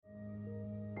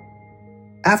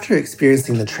After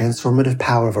experiencing the transformative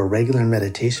power of a regular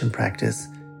meditation practice,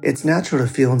 it's natural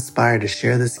to feel inspired to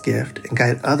share this gift and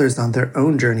guide others on their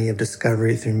own journey of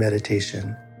discovery through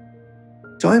meditation.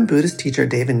 Join Buddhist teacher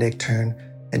David Nichtern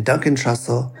and Duncan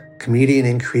Trussell, comedian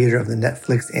and creator of the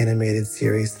Netflix animated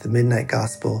series The Midnight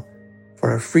Gospel,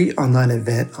 for a free online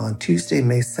event on Tuesday,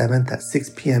 May 7th at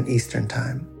 6 p.m. Eastern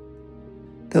Time.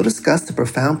 They'll discuss the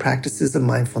profound practices of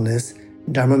mindfulness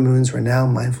in Dharma Moon's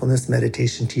renowned mindfulness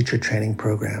meditation teacher training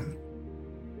program.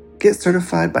 Get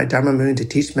certified by Dharma Moon to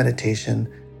teach meditation,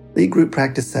 lead group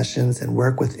practice sessions, and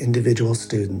work with individual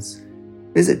students.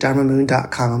 Visit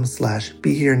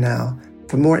dharmamoon.com/beherenow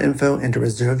for more info and to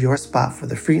reserve your spot for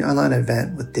the free online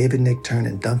event with David Nichtern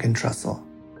and Duncan Trussell.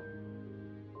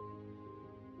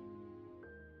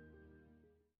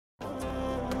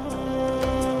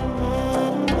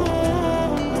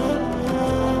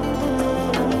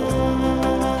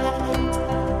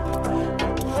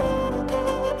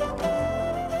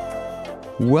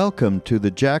 Welcome to the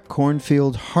Jack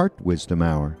Kornfield Heart Wisdom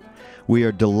Hour. We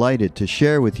are delighted to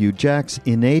share with you Jack's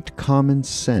innate common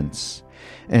sense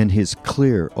and his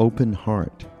clear, open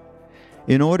heart.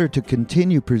 In order to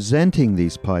continue presenting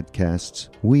these podcasts,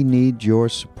 we need your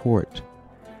support.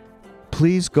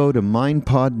 Please go to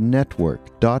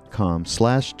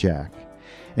mindpodnetwork.com/Jack,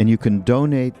 and you can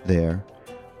donate there,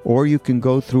 or you can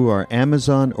go through our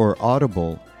Amazon or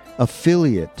Audible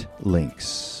affiliate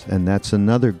links, and that's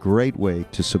another great way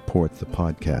to support the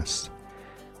podcast.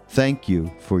 Thank you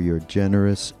for your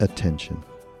generous attention.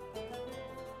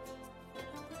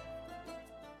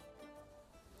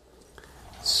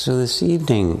 So this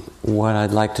evening, what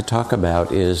I'd like to talk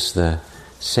about is the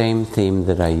same theme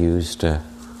that I used a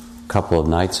couple of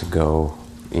nights ago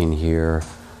in here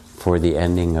for the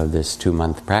ending of this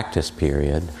 2-month practice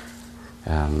period,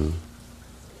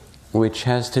 which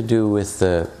has to do with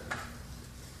the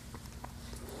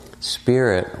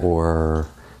spirit or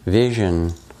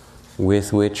vision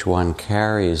with which one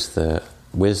carries the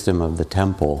wisdom of the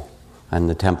temple. And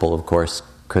the temple, of course,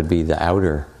 could be the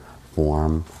outer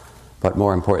form, but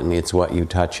more importantly, it's what you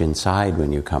touch inside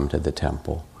when you come to the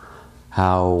temple.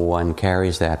 How one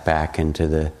carries that back into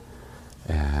the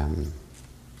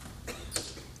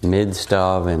midst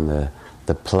of and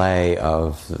the play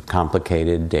of the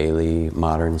complicated daily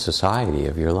modern society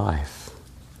of your life.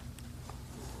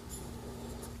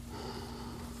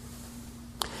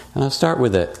 And I'll start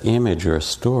with an image or a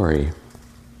story.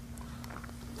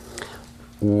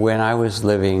 When I was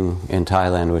living in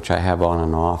Thailand, which I have on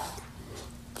and off,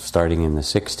 starting in the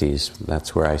 60s,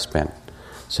 that's where I spent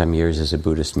some years as a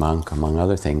Buddhist monk, among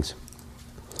other things.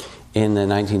 In the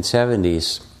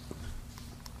 1970s,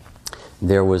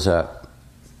 there was a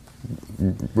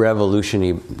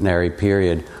revolutionary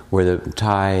period where the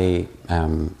Thai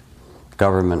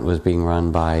government was being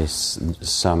run by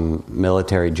some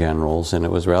military generals, and it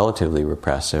was relatively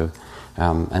repressive.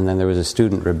 And then there was a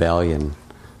student rebellion,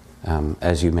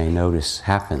 as you may notice,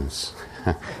 happens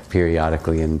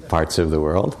periodically in parts of the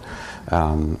world.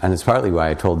 And it's partly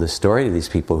why I told this story to these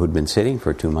people who'd been sitting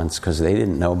for 2 months, because they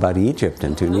didn't know about Egypt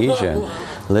and Tunisia and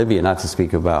Libya, not to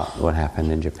speak about what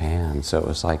happened in Japan. So it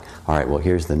was like, all right, well,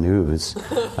 here's the news.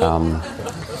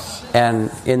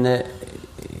 And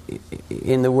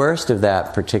in the worst of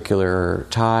that particular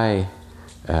Thai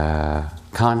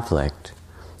conflict,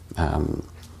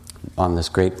 on this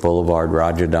great boulevard,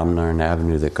 Rajadamnern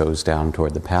Avenue, that goes down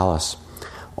toward the palace,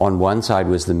 on one side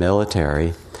was the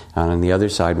military, and on the other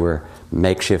side were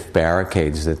makeshift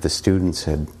barricades that the students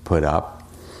had put up.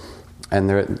 And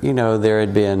there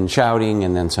had been shouting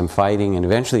and then some fighting, and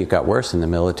eventually it got worse, and the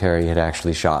military had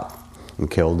actually shot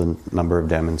and killed a number of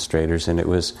demonstrators. And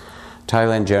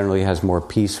Thailand generally has more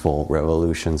peaceful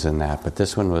revolutions than that, but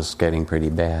this one was getting pretty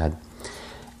bad.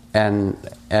 And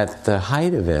at the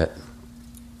height of it,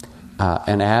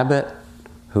 an abbot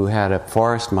who had a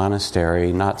forest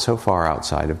monastery not so far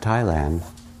outside of Thailand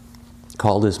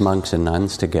called his monks and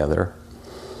nuns together,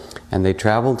 and they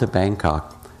traveled to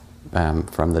Bangkok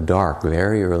from the dark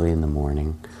very early in the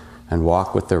morning and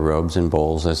walked with their robes and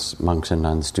bowls, as monks and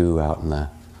nuns do out in the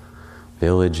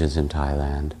villages in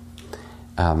Thailand.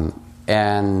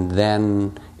 And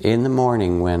then in the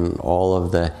morning, when all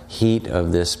of the heat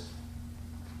of this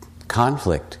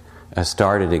conflict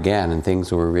started again and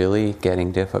things were really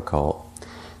getting difficult,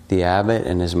 the abbot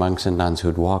and his monks and nuns,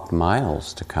 who'd walked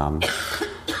miles to come,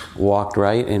 walked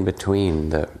right in between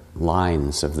the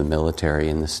lines of the military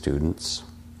and the students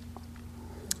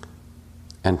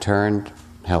and turned,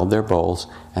 held their bowls,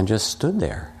 and just stood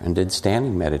there and did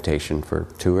standing meditation for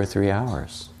 2 or 3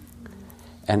 hours.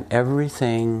 And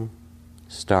everything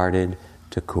started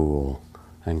to cool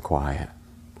and quiet.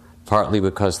 partly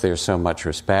because there's so much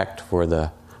respect for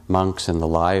the monks and the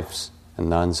lives and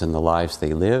nuns and the lives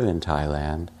they live in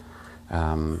Thailand,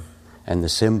 and the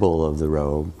symbol of the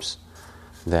robes,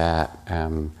 that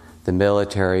the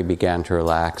military began to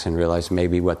relax and realize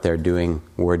maybe what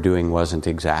we're doing wasn't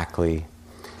exactly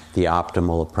the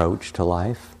optimal approach to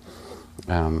life.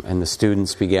 And the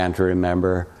students began to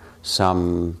remember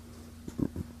some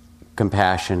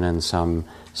compassion and some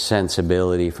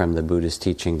sensibility from the Buddhist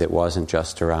teaching that wasn't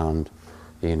just around,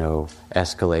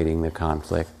 escalating the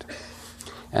conflict.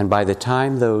 And by the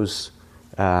time those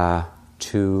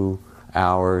 2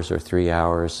 hours or 3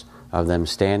 hours of them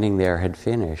standing there had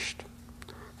finished,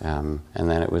 and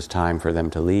then it was time for them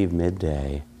to leave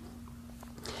midday,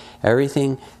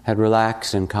 everything had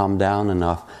relaxed and calmed down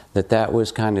enough that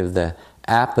was kind of the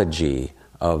apogee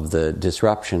of the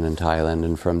disruption in Thailand.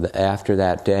 And after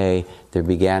that day, there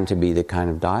began to be the kind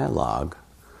of dialogue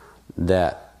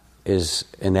that is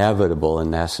inevitable and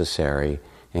necessary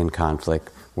in conflict,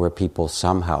 where people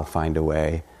somehow find a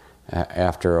way,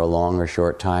 after a long or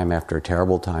short time, after a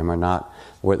terrible time or not,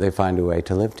 where they find a way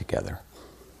to live together.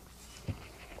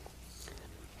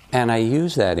 And I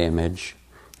use that image,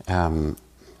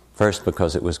 first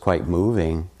because it was quite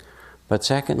moving, but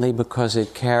secondly because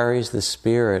it carries the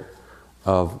spirit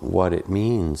of what it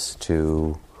means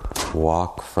to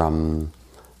walk from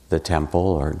the temple,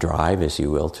 or drive, as you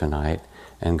will, tonight,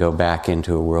 and go back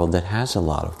into a world that has a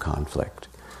lot of conflict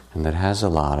and that has a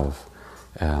lot of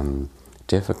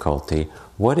difficulty.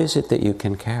 What is it that you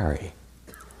can carry?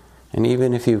 And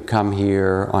even if you come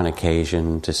here on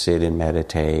occasion to sit and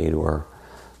meditate or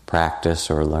practice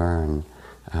or learn,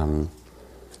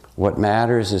 what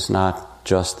matters is not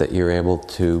just that you're able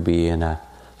to be in a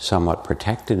somewhat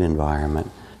protected environment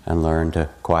and learn to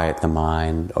quiet the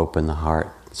mind, open the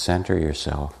heart, center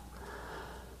yourself,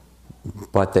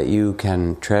 but that you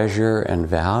can treasure and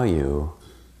value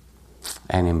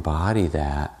and embody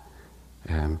that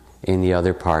in the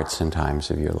other parts and times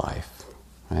of your life.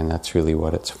 And that's really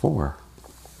what it's for.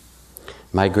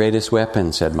 My greatest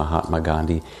weapon, said Mahatma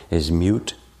Gandhi, is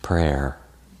mute prayer.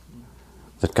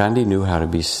 That Gandhi knew how to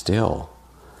be still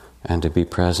and to be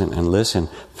present and listen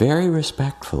very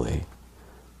respectfully,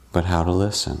 but how to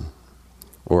listen.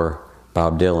 Or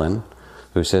Bob Dylan,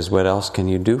 who says, what else can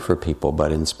you do for people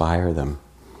but inspire them?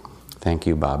 Thank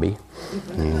you, Bobby.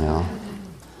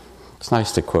 It's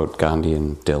nice to quote Gandhi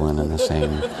and Dylan in the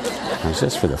same. It's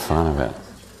just for the fun of it.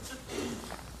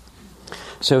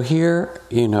 So here,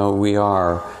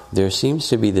 there seems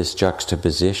to be this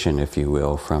juxtaposition, if you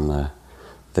will, from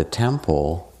the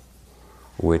temple,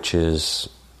 which is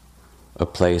a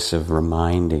place of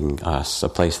reminding us, a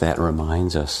place that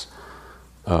reminds us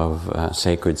of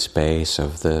sacred space,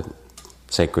 of the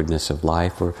sacredness of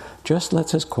life, or just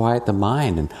lets us quiet the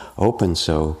mind and open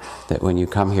so that when you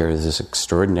come here this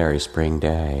extraordinary spring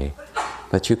day,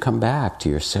 that you come back to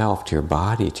yourself, to your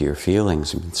body, to your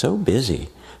feelings. You've been so busy,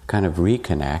 kind of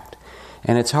reconnect.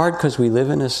 And it's hard because we live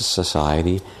in a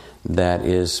society that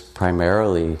is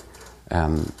primarily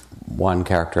one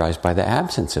characterized by the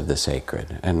absence of the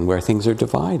sacred, and where things are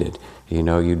divided.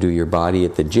 You do your body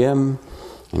at the gym,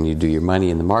 and you do your money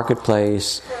in the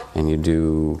marketplace, and you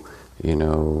do,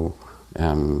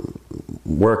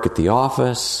 work at the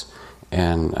office,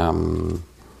 and,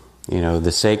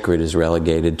 the sacred is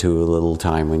relegated to a little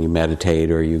time when you meditate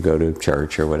or you go to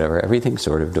church or whatever. Everything's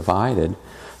sort of divided.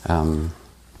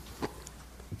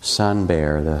 Sun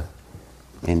Bear, the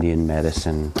Indian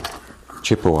medicine,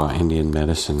 Chippewa Indian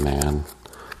medicine man,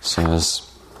 says,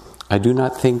 I do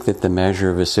not think that the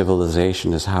measure of a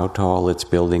civilization is how tall its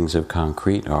buildings of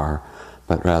concrete are,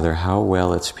 but rather how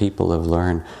well its people have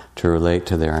learned to relate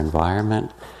to their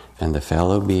environment and the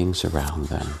fellow beings around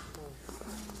them.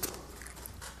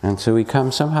 And so we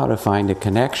come somehow to find a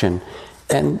connection,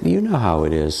 and you know how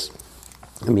it is.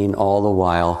 All the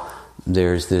while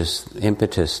there's this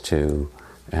impetus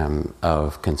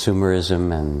of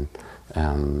consumerism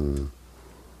and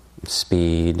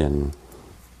speed, and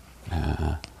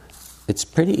it's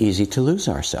pretty easy to lose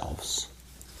ourselves,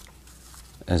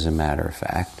 as a matter of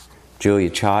fact. Julia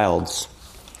Childs,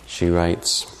 she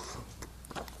writes,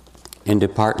 in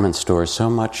department stores, so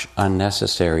much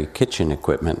unnecessary kitchen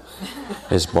equipment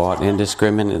is bought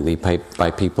indiscriminately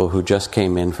by people who just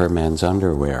came in for men's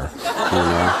underwear.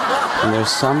 And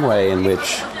there's some way in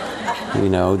which,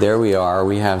 there we are,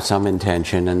 we have some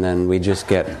intention, and then we just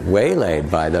get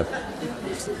waylaid by the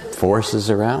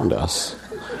forces around us.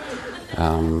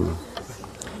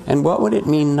 And what would it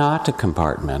mean not to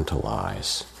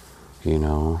compartmentalize?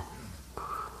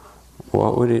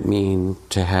 What would it mean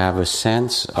to have a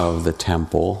sense of the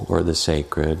temple or the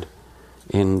sacred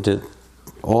in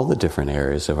all the different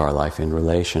areas of our life in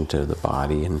relation to the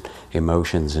body and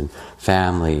emotions and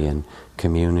family and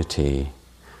community.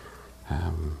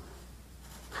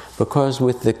 Because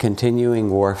with the continuing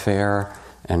warfare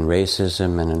and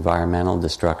racism and environmental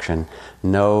destruction,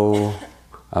 no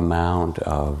amount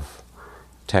of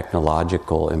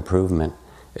technological improvement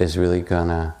is really going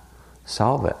to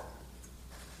solve it.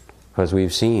 Because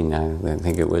we've seen, I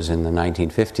think it was in the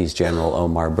 1950s, General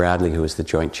Omar Bradley, who was the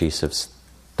Joint Chiefs of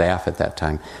Staff at that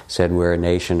time, said we're a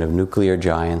nation of nuclear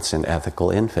giants and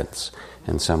ethical infants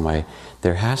in some way.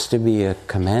 There has to be a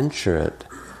commensurate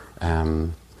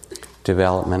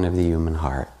development of the human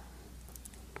heart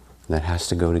that has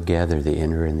to go together, the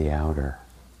inner and the outer.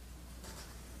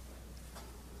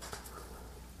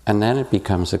 And then it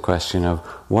becomes a question of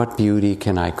what beauty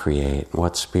can I create?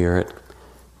 What spirit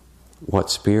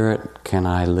can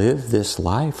I live this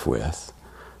life with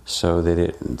so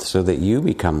that you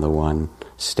become the one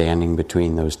standing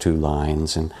between those two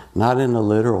lines, and not in a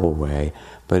literal way,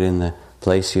 but in the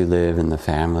place you live, in the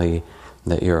family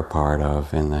that you're a part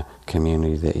of, in the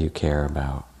community that you care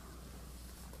about.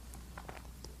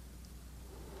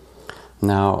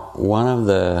 Now, one of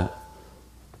the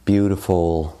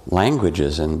beautiful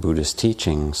languages in Buddhist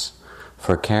teachings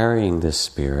for carrying this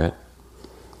spirit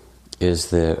is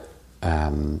the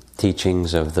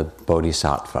teachings of the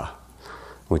Bodhisattva,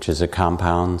 which is a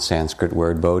compound Sanskrit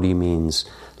word. Bodhi means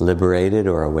liberated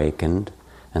or awakened,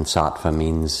 and sattva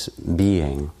means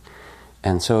being.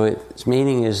 And so its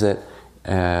meaning is that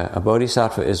a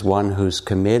bodhisattva is one who's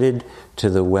committed to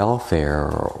the welfare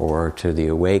or to the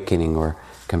awakening or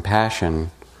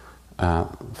compassion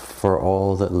for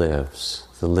all that lives,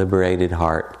 the liberated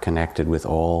heart connected with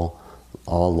all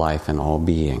life and all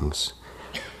beings.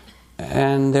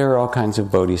 And there are all kinds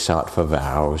of bodhisattva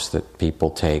vows that people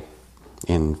take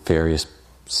in various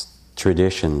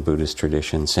traditions, Buddhist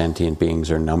traditions. Sentient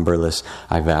beings are numberless.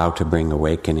 I vow to bring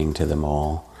awakening to them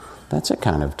all. That's a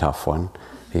kind of tough one.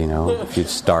 If you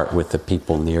start with the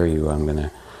people near you, I'm going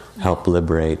to help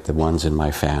liberate the ones in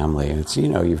my family. It's,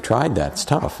 you've tried that. It's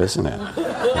tough, isn't it?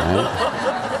 Right?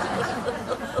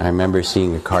 I remember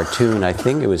seeing a cartoon. I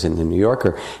think it was in the New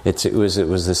Yorker. It was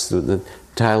this. The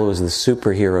title was The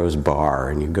Superheroes Bar,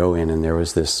 and you go in, and there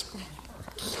was this.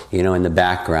 In the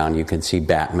background, you can see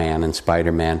Batman and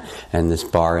Spider-Man and this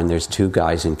bar, and there's two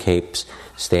guys in capes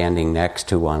standing next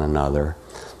to one another.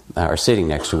 Or sitting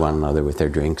next to one another with their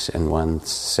drinks, and one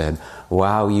said,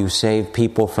 "Wow, you save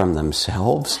people from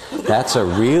themselves? That's a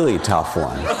really tough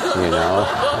one,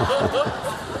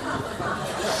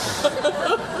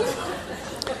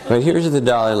 But here's the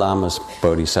Dalai Lama's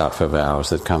bodhisattva vows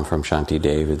that come from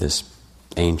Shantideva, this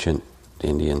ancient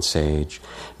Indian sage.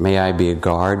 May I be a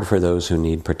guard for those who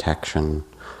need protection,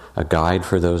 a guide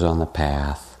for those on the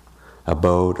path, a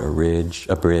boat, a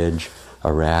bridge,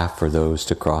 a raft for those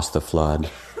to cross the flood.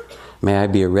 May I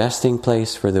be a resting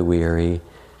place for the weary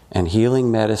and healing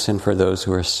medicine for those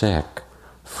who are sick,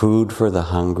 food for the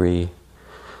hungry.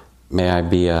 May I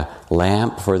be a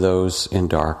lamp for those in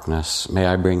darkness. May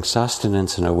I bring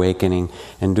sustenance and awakening,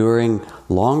 enduring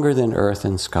longer than earth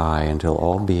and sky until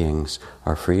all beings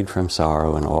are freed from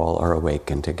sorrow and all are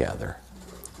awakened together."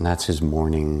 And that's his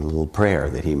morning little prayer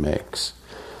that he makes.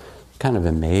 Kind of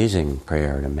amazing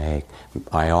prayer to make.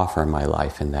 I offer my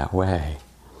life in that way.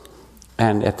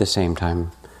 And at the same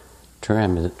time,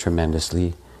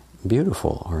 tremendously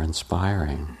beautiful or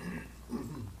inspiring.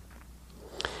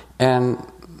 And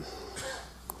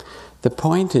the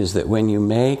point is that when you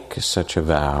make such a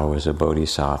vow as a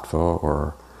bodhisattva,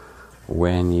 or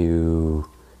when you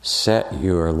set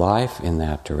your life in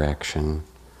that direction,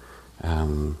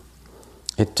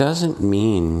 it doesn't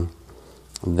mean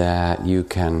that you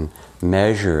can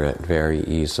measure it very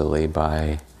easily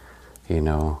by,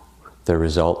 the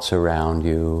results around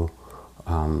you,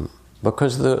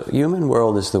 because the human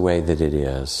world is the way that it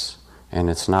is, and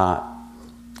it's not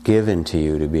given to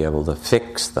you to be able to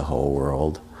fix the whole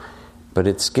world, but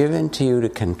it's given to you to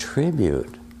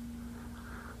contribute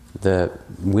the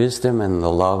wisdom and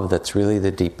the love that's really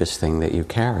the deepest thing that you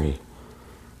carry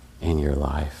in your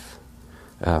life.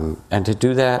 And to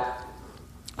do that,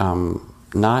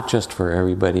 not just for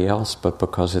everybody else, but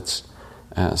because it's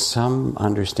some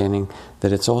understanding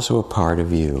that it's also a part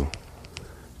of you.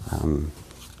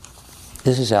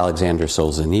 This is Alexander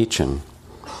Solzhenitsyn.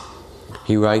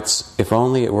 He writes, "If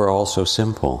only it were all so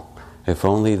simple. If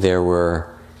only there were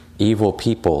evil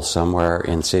people somewhere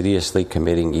insidiously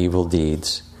committing evil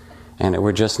deeds, and it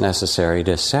were just necessary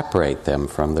to separate them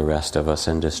from the rest of us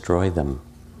and destroy them.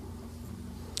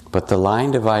 But the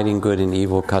line dividing good and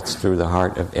evil cuts through the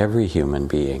heart of every human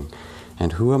being,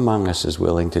 and who among us is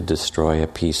willing to destroy a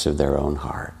piece of their own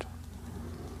heart?"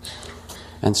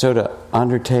 And so to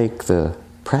undertake the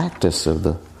practice of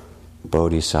the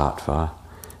bodhisattva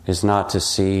is not to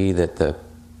see that the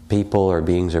people or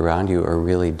beings around you are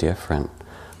really different,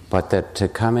 but that to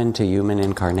come into human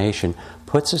incarnation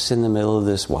puts us in the middle of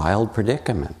this wild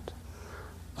predicament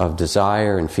of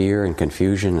desire and fear and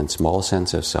confusion and small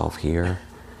sense of self here,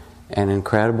 and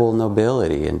incredible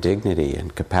nobility and dignity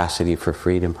and capacity for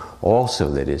freedom also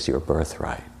that is your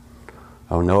birthright.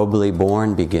 O nobly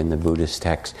born, begin the Buddhist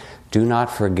text, do not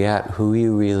forget who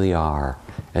you really are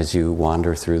as you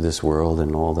wander through this world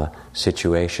and all the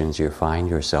situations you find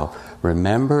yourself.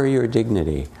 Remember your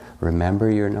dignity,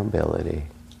 remember your nobility.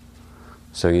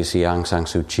 So you see Aung San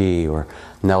Suu Kyi or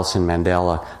Nelson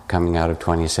Mandela coming out of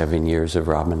 27 years of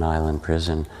Robben Island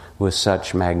prison with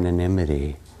such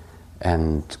magnanimity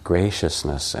and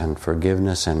graciousness and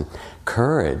forgiveness and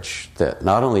courage that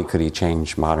not only could he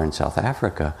change modern South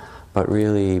Africa, but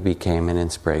really became an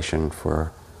inspiration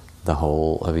for the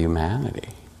whole of humanity.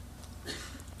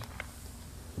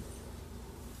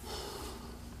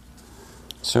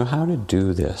 So how to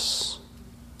do this?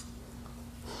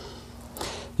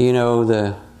 You know,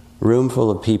 the room full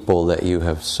of people that you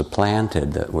have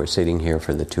supplanted that were sitting here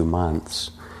for the 2 months,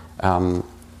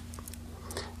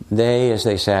 they, as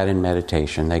they sat in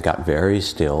meditation, they got very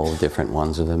still, different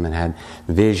ones of them, and had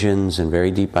visions and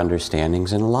very deep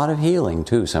understandings and a lot of healing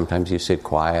too. Sometimes you sit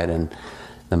quiet and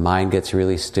the mind gets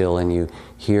really still and you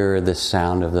hear the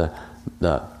sound of the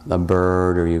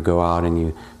bird, or you go out and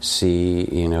you see,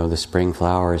 the spring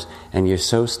flowers, and you're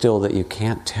so still that you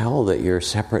can't tell that you're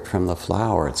separate from the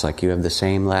flower. It's like you have the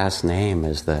same last name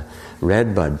as the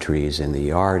redbud trees in the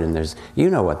yard, and there's,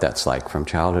 what that's like from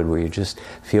childhood, where you just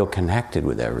feel connected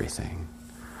with everything.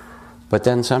 But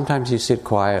then sometimes you sit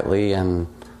quietly and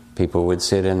people would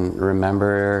sit and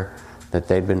remember that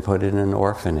they'd been put in an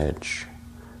orphanage,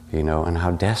 and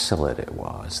how desolate it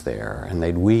was there. And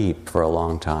they'd weep for a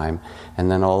long time. And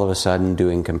then all of a sudden,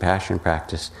 doing compassion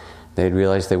practice, they'd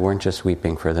realize they weren't just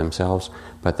weeping for themselves,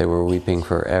 but they were weeping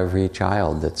for every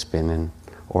child that's been an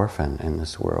orphan in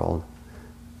this world.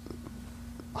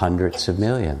 Hundreds of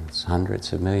millions. And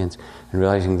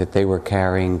realizing that they were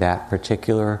carrying that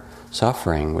particular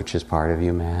suffering, which is part of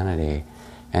humanity.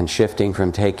 And shifting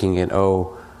from taking it,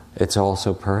 it's all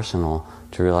so personal,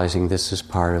 to realizing this is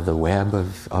part of the web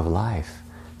of life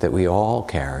that we all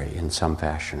carry in some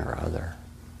fashion or other.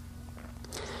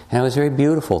 And it was very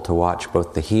beautiful to watch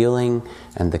both the healing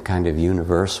and the kind of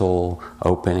universal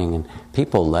opening. And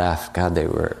people left. God, they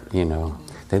were,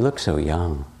 they looked so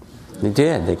young. They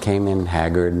did. They came in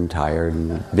haggard and tired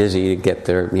and busy to get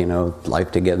their,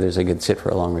 life together so they could sit for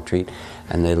a long retreat.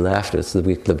 And they left. It's the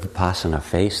Vipassana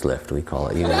facelift, we call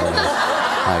it.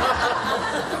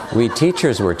 We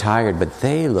teachers were tired, but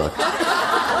they looked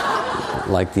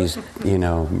like these,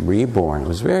 reborn. It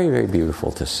was very, very beautiful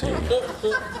to see.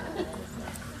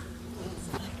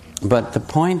 But the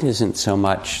point isn't so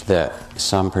much that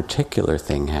some particular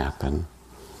thing happened,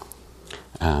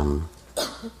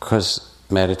 because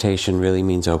meditation really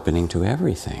means opening to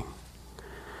everything.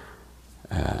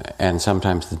 And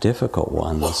sometimes the difficult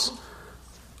ones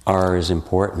are as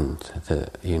important.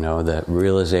 The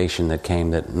realization that came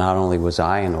that not only was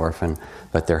I an orphan,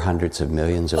 but there are hundreds of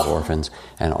millions of orphans,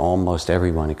 and almost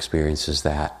everyone experiences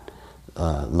that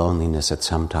loneliness at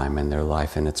some time in their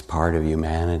life, and it's part of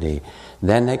humanity.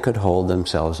 Then they could hold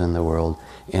themselves in the world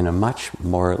in a much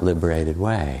more liberated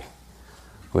way,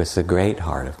 with the great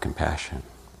heart of compassion.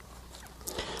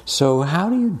 So how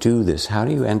do you do this? How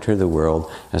do you enter the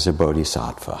world as a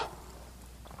bodhisattva?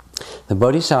 The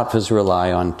bodhisattvas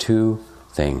rely on two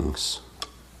things: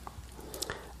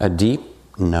 a deep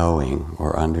knowing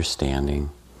or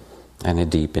understanding, and a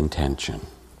deep intention.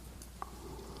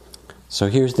 So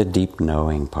here's the deep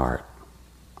knowing part.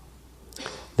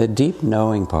 The deep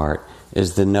knowing part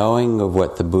is the knowing of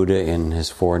what the Buddha in his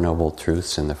Four Noble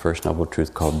Truths, in the first Noble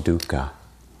Truth called dukkha,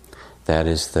 that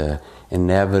is the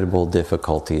inevitable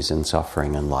difficulties and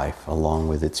suffering in life along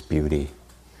with its beauty.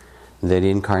 That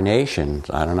incarnation,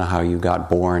 I don't know how you got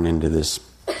born into this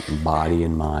body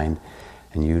and mind,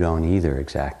 and you don't either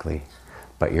exactly,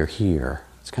 but you're here.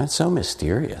 It's kind of so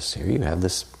mysterious. Here you have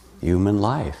this human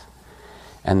life.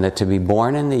 And that to be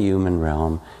born in the human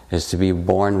realm is to be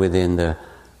born within the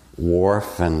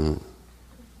warp and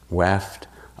weft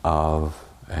of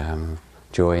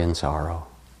joy and sorrow,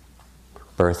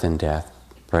 birth and death,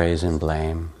 praise and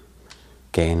blame,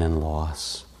 gain and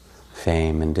loss,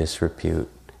 fame and disrepute.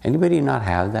 Anybody not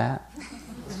have that?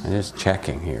 I'm just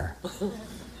checking here.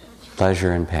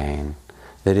 Pleasure and pain.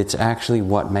 That it's actually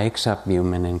what makes up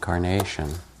human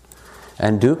incarnation.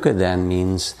 And dukkha then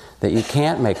means that you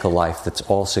can't make a life that's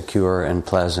all secure and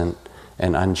pleasant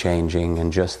and unchanging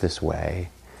and just this way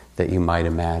that you might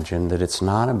imagine, that it's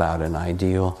not about an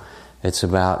ideal, it's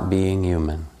about being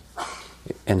human.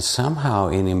 And somehow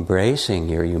in embracing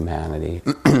your humanity,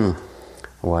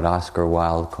 what Oscar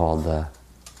Wilde called the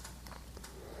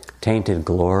tainted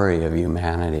glory of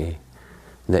humanity,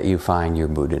 that you find your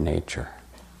Buddha nature.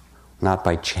 Not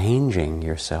by changing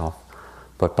yourself,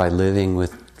 but by living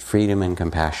with freedom and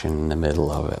compassion in the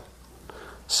middle of it.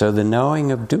 So the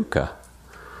knowing of dukkha.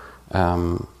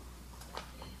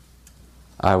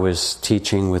 I was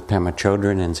teaching with Pema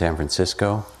Chodron in San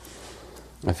Francisco.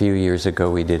 A few years ago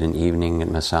we did an evening at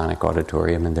Masonic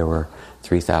Auditorium, and there were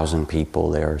 3,000 people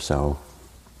there or so,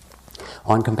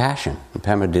 on compassion. And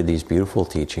Pema did these beautiful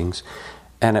teachings,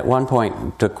 and at one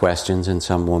point took questions, and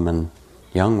some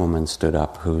young woman stood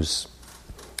up whose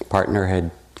partner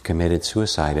had committed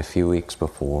suicide a few weeks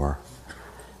before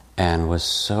and was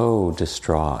so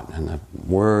distraught, and the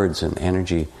words and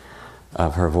energy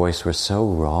of her voice were so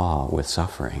raw with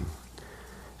suffering.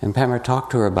 And Pema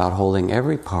talked to her about holding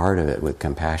every part of it with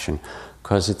compassion,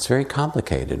 because it's very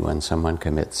complicated when someone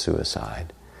commits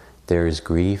suicide. There is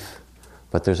grief,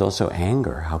 but there's also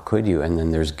anger. How could you? And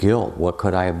then there's guilt. What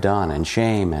could I have done? And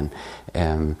shame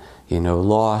and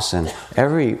loss and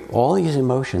all these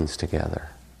emotions together.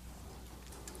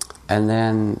 And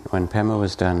then when Pema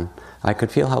was done, I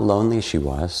could feel how lonely she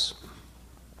was.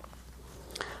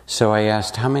 So I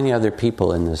asked, how many other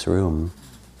people in this room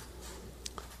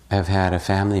have had a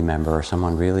family member or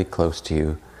someone really close to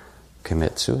you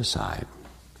commit suicide?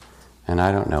 And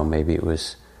I don't know, maybe it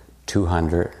was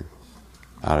 200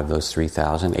 out of those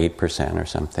 3,000, 8% or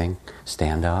something,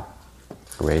 stand up,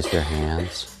 raise their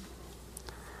hands.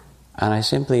 And I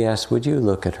simply asked, would you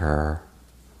look at her?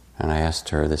 And I asked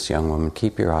her, this young woman,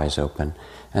 keep your eyes open.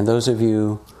 And those of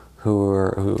you who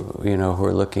are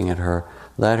looking at her,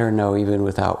 let her know, even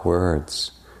without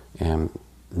words,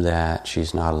 that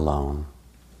she's not alone.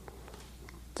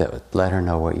 Let her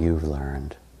know what you've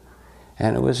learned.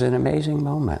 And it was an amazing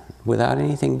moment, without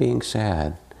anything being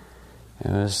said.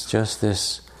 It was just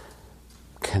this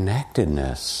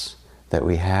connectedness that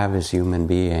we have as human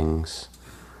beings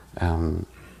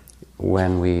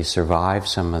when we survive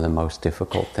some of the most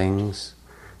difficult things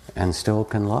and still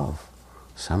can love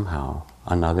somehow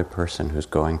another person who's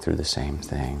going through the same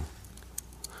thing.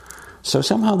 So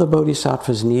somehow the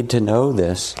bodhisattvas need to know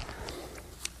this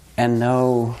and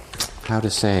know how to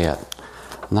say it.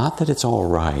 Not that it's all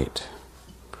right,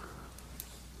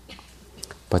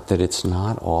 but that it's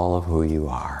not all of who you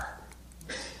are.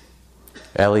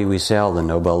 Elie Wiesel, the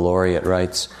Nobel laureate,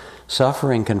 writes,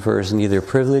 suffering confers neither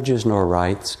privileges nor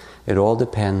rights. It all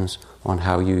depends on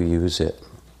how you use it.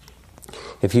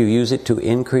 If you use it to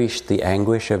increase the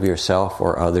anguish of yourself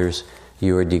or others,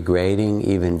 you are degrading,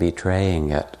 even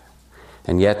betraying it.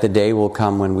 And yet the day will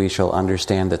come when we shall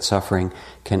understand that suffering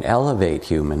can elevate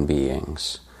human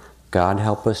beings. God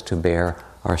help us to bear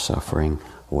our suffering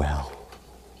well.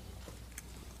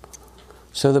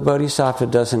 So the Bodhisattva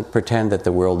doesn't pretend that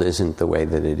the world isn't the way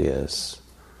that it is,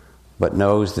 but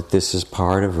knows that this is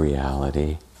part of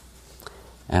reality,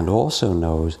 and also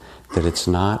knows that it's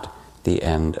not the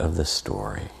end of the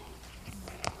story.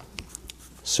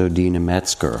 So Dina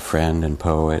Metzger, a friend and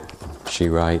poet, she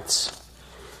writes,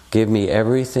 give me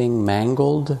everything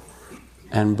mangled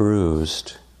and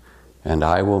bruised, and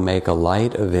I will make a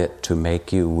light of it to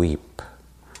make you weep.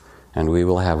 And we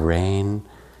will have rain,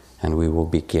 and we will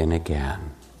begin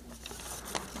again.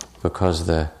 Because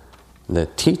the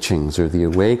teachings or the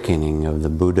awakening of the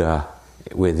Buddha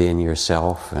within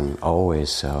yourself, and always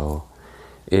so,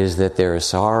 is that there is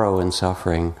sorrow and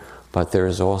suffering, but there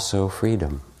is also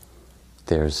freedom.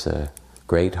 There's the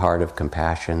great heart of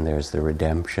compassion, there's the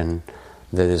redemption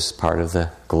that is part of the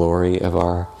glory of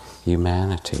our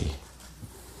humanity.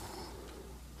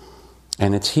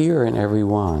 And it's here in every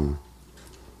one.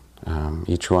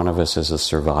 Each one of us is a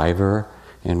survivor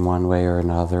in one way or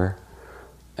another,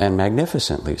 and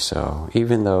magnificently so,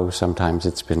 even though sometimes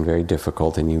it's been very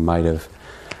difficult and you might have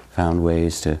found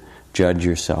ways to judge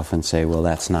yourself and say, well,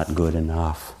 that's not good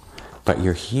enough. But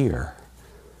you're here,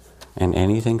 and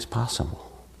anything's possible.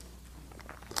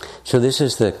 So this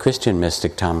is the Christian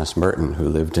mystic Thomas Merton, who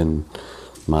lived in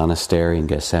a monastery in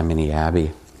Gethsemane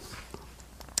Abbey.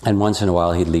 And once in a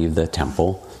while he'd leave the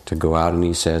temple to go out, and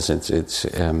he says it's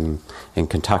in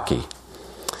Kentucky.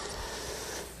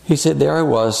 He said, there I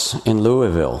was in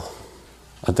Louisville,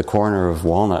 at the corner of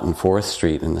Walnut and 4th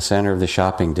Street, in the center of the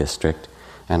shopping district,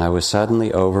 and I was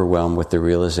suddenly overwhelmed with the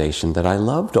realization that I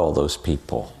loved all those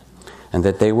people, and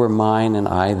that they were mine and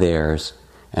I theirs,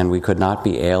 and we could not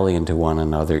be alien to one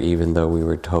another even though we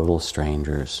were total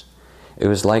strangers. It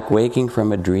was like waking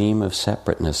from a dream of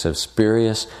separateness, of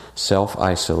spurious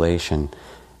self-isolation,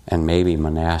 and maybe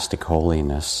monastic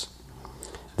holiness.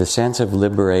 The sense of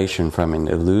liberation from an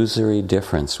illusory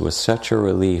difference was such a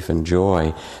relief and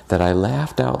joy that I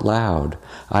laughed out loud.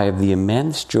 I have the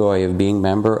immense joy of being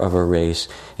member of a race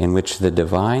in which the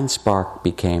divine spark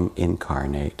became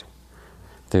incarnate.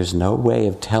 There's no way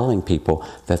of telling people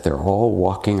that they're all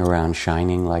walking around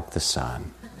shining like the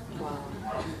sun.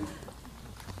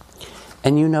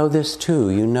 And you know this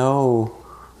too. You know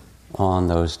on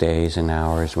those days and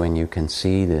hours when you can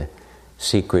see the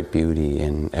secret beauty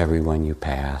in everyone you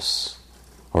pass,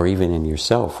 or even in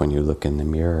yourself when you look in the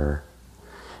mirror.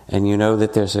 And you know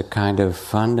that there's a kind of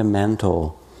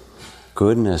fundamental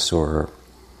goodness, or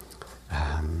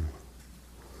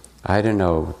I don't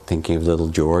know, thinking of little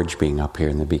George being up here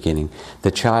in the beginning,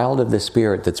 the child of the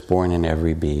Spirit that's born in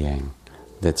every being,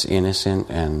 that's innocent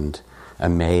and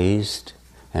amazed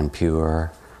and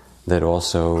pure, that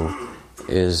also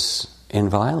is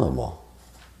inviolable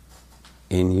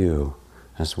in you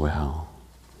as well.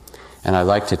 And I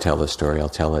like to tell the story, I'll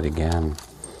tell it again,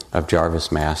 of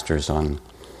Jarvis Masters on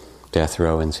death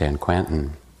row in San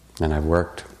Quentin. And I've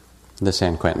worked the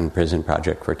San Quentin Prison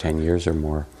Project for 10 years or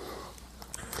more.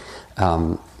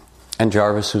 And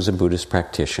Jarvis, who's a Buddhist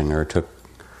practitioner, took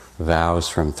vows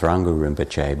from Thrangu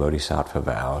Rinpoche, Bodhisattva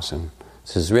vows, and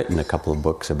has written a couple of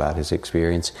books about his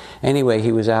experience. Anyway,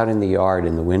 he was out in the yard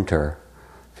in the winter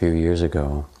a few years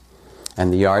ago.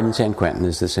 And the yard in San Quentin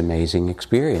is this amazing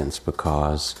experience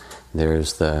because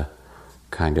there's the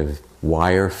kind of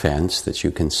wire fence that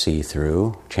you can see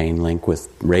through, chain link with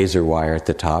razor wire at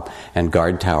the top, and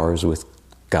guard towers with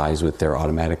guys with their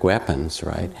automatic weapons,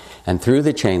 right? And through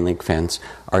the chain link fence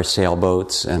are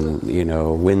sailboats and,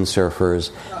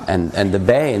 windsurfers, and the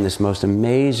bay in this most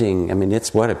amazing,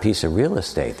 it's what a piece of real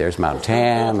estate. There's Mount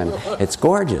Tam, and it's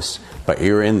gorgeous. But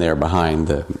you're in there behind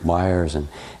the wires. And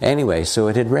anyway, so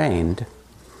it had rained,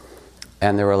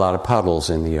 and there were a lot of puddles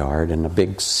in the yard, and a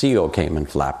big seal came and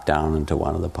flapped down into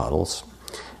one of the puddles.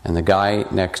 And the guy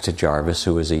next to Jarvis,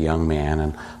 who was a young man,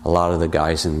 and a lot of the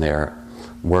guys in there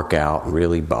work out,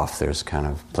 really buff. There's kind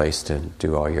of place to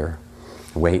do all your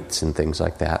weights and things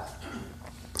like that.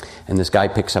 And this guy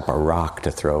picks up a rock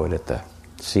to throw it at the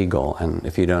seagull. And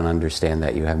if you don't understand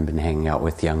that, you haven't been hanging out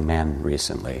with young men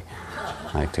recently,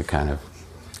 like to kind of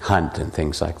hunt and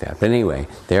things like that. But anyway,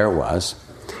 there it was.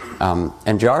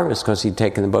 And Jarvis, because he'd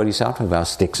taken the Bodhisattva vow,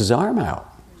 sticks his arm out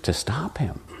to stop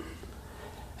him.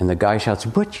 And the guy shouts,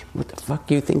 what the fuck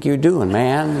do you think you're doing,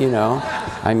 man?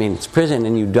 It's prison,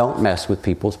 and you don't mess with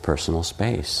people's personal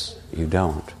space. You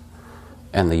don't.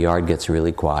 And the yard gets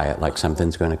really quiet, like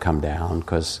something's going to come down,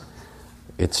 because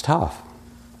it's tough.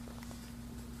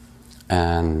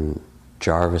 And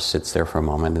Jarvis sits there for a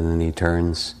moment, and then he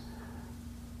turns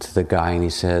to the guy and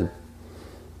he said,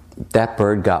 "That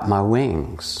bird got my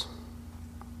wings."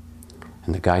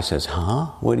 And the guy says,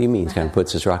 "Huh? What do you mean?" He kind of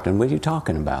puts his rock down. "What are you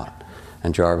talking about?"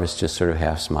 And Jarvis just sort of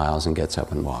half smiles and gets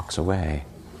up and walks away.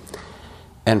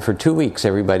 And for 2 weeks,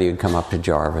 everybody would come up to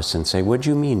Jarvis and say, "What do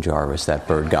you mean, Jarvis, that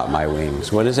bird got my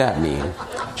wings? What does that mean?"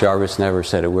 Jarvis never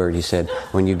said a word. He said,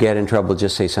 "When you get in trouble,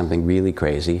 just say something really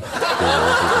crazy."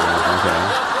 Okay.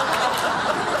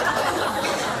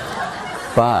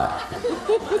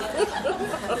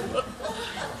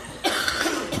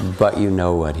 But you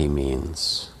know what he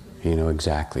means. You know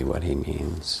exactly what he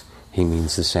means. He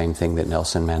means the same thing that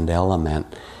Nelson Mandela meant,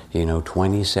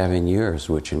 27 years,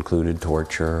 which included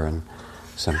torture and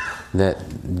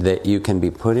that you can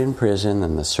be put in prison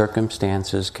and the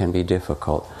circumstances can be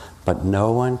difficult, but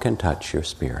no one can touch your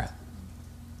spirit.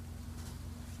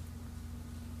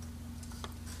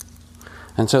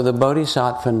 And so the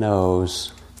Bodhisattva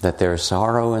knows that there's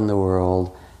sorrow in the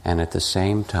world, and at the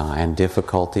same time,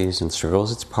 difficulties and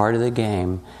struggles, it's part of the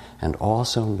game, and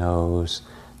also knows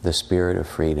the spirit of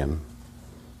freedom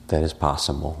that is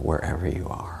possible wherever you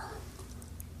are.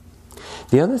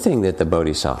 The other thing that the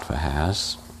Bodhisattva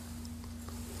has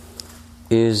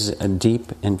is a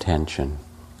deep intention.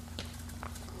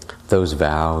 Those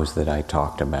vows that I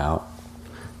talked about,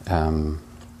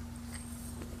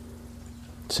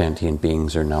 sentient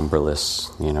beings are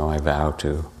numberless. I vow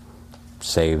to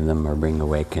save them or bring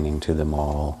awakening to them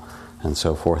all, and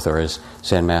so forth. Or as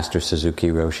Zen Master Suzuki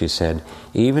Roshi said,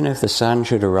 even if the sun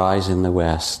should arise in the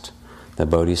west, the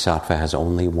Bodhisattva has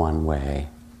only one way.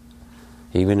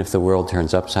 Even if the world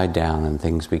turns upside down and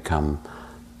things become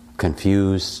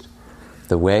confused,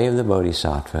 the way of the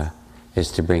Bodhisattva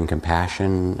is to bring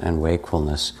compassion and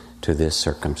wakefulness to this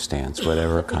circumstance,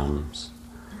 whatever comes.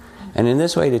 And in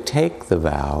this way, to take the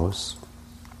vows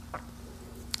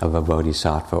of a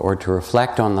bodhisattva, or to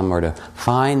reflect on them, or to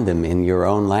find them in your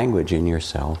own language, in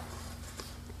yourself,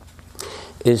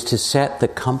 is to set the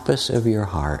compass of your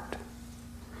heart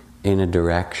in a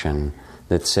direction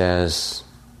that says,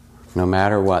 no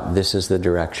matter what, this is the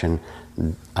direction.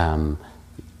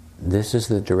 This is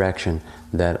the direction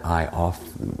that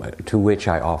to which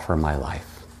I offer my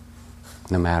life,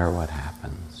 no matter what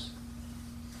happens.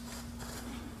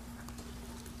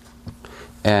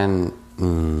 And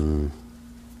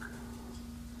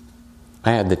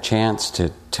I had the chance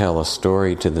to tell a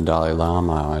story to the Dalai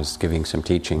Lama. I was giving some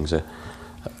teachings a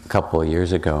couple of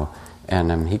years ago,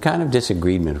 and he kind of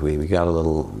disagreed with me. We got a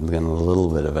little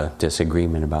bit of a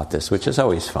disagreement about this, which is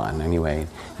always fun. Anyway,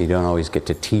 you don't always get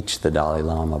to teach the Dalai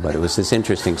Lama, but it was this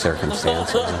interesting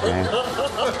circumstance. Okay?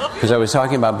 Because I was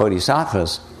talking about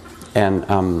bodhisattvas,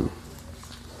 and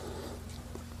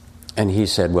he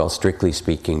said, well, strictly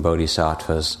speaking,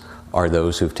 bodhisattvas are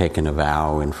those who've taken a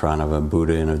vow in front of a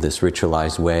Buddha in this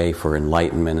ritualized way for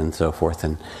enlightenment and so forth,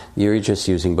 and you're just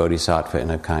using bodhisattva in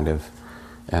a kind of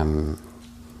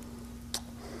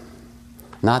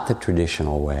not the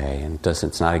traditional way, and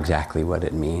it's not exactly what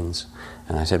it means.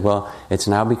 And I said, well, it's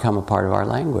now become a part of our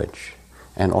language.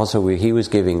 And also, he was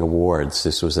giving awards.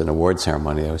 This was an award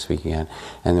ceremony I was speaking at.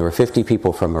 And there were 50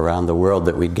 people from around the world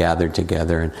that we'd gathered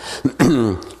together.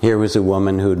 And here was a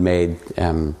woman who'd made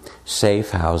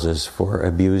safe houses for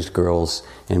abused girls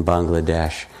in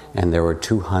Bangladesh. And there were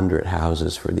 200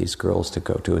 houses for these girls to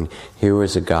go to. And here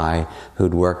was a guy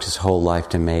who'd worked his whole life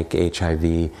to make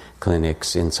HIV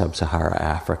clinics in sub-Saharan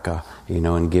Africa,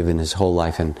 and given his whole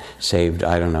life and saved,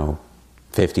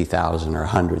 50,000 or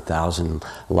 100,000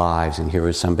 lives. And here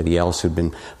was somebody else who'd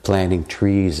been planting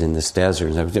trees in this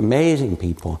desert. It was amazing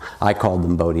people. I called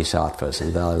them bodhisattvas.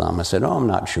 And the Dalai Lama said, oh, I'm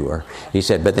not sure. He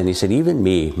said, even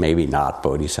me, maybe not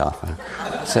bodhisattva.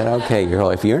 I said, okay,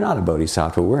 if you're not a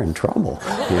bodhisattva, we're in trouble,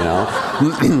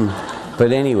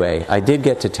 But anyway, I did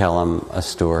get to tell him a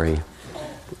story,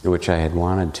 which I had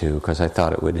wanted to, because I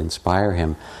thought it would inspire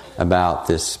him, about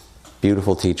this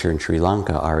beautiful teacher in Sri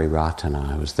Lanka, Ariyaratne.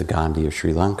 I was the Gandhi of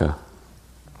Sri Lanka.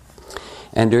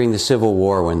 And during the Civil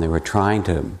War, when they were trying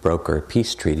to broker a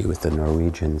peace treaty with the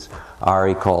Norwegians,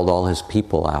 Ari called all his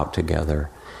people out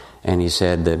together. And he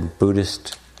said the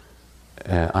Buddhist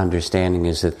understanding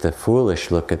is that the foolish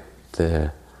look at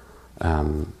the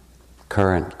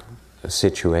current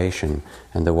situation,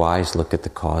 and the wise look at the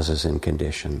causes and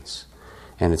conditions.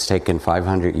 And it's taken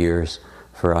 500 years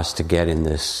for us to get in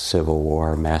this civil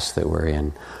war mess that we're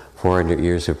in. 400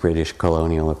 years of British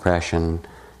colonial oppression,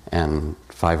 and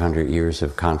 500 years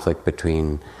of conflict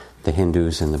between the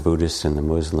Hindus and the Buddhists and the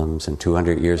Muslims, and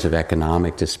 200 years of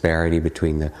economic disparity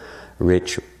between the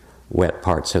rich, wet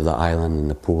parts of the island and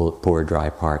the poor,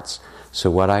 dry parts. So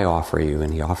what I offer you,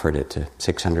 and he offered it to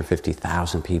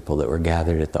 650,000 people that were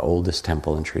gathered at the oldest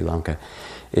temple in Sri Lanka,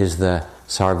 is the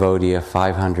Sarvodaya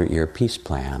 500-year peace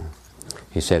plan.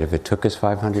 He said, if it took us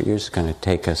 500 years, it's going to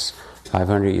take us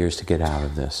 500 years to get out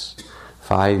of this.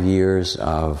 5 years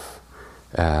of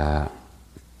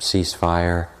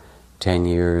ceasefire, 10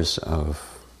 years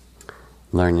of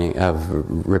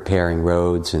repairing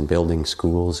roads and building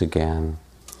schools again,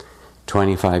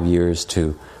 25 years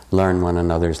to learn one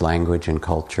another's language and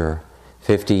culture,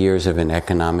 50 years of an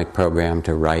economic program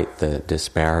to right the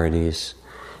disparities.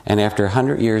 And after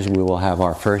 100 years, we will have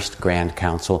our first Grand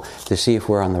Council to see if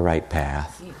we're on the right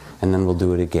path. And then we'll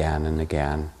do it again and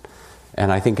again.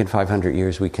 And I think in 500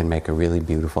 years, we can make a really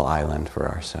beautiful island for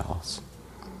ourselves.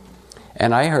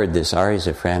 And I heard this, Ari's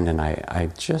a friend, and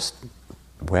I just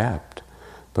wept,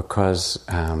 because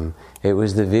it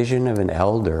was the vision of an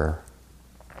elder,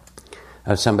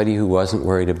 of somebody who wasn't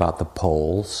worried about the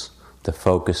polls, the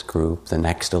focus group, the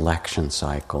next election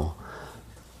cycle,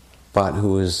 but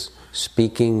who was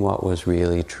speaking what was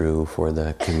really true for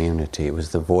the community. It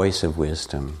was the voice of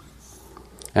wisdom.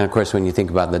 And of course, when you think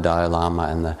about the Dalai Lama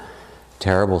and the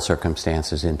terrible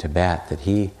circumstances in Tibet that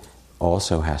he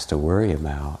also has to worry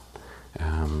about,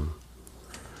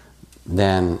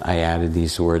 then I added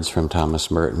these words from Thomas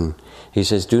Merton. He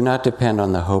says, do not depend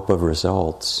on the hope of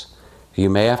results. You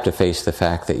may have to face the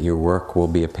fact that your work will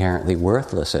be apparently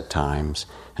worthless at times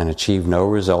and achieve no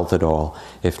result at all,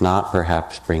 if not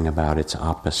perhaps bring about its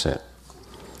opposite.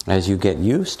 As you get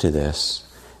used to this,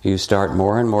 you start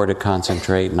more and more to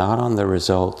concentrate not on the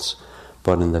results,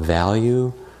 but on the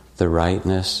value, the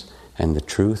rightness, and the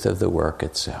truth of the work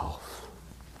itself.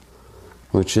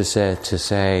 Which is to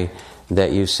say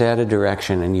that you set a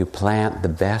direction and you plant the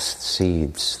best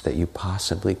seeds that you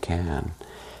possibly can.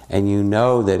 And you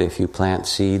know that if you plant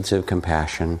seeds of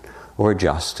compassion or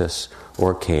justice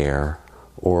or care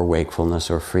or wakefulness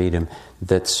or freedom,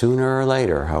 that sooner or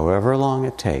later, however long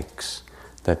it takes,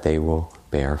 that they will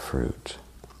bear fruit.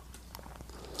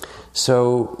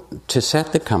 So, to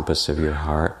set the compass of your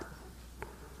heart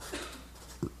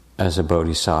as a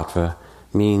bodhisattva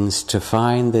means to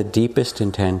find the deepest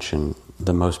intention,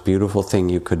 the most beautiful thing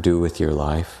you could do with your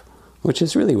life, which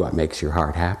is really what makes your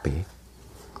heart happy.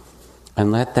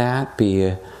 And let that be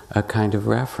a kind of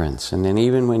reference. And then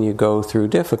even when you go through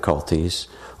difficulties,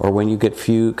 or when you get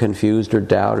confused or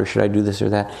doubt, or should I do this or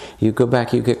that, you go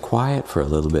back, you get quiet for a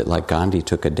little bit, like Gandhi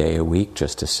took a day a week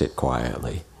just to sit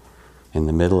quietly. In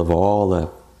the middle of all the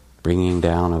bringing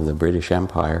down of the British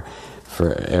Empire,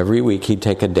 for every week he'd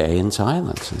take a day in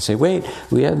silence and say, wait,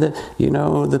 we have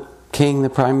the king, the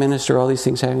prime minister, all these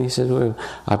things happening. He says,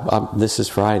 well, this is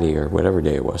Friday or whatever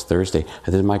day it was, Thursday.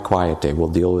 This is my quiet day. We'll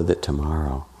deal with it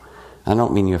tomorrow. I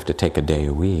don't mean you have to take a day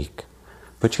a week,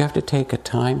 but you have to take a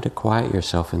time to quiet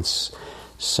yourself and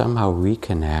somehow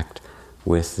reconnect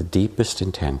with the deepest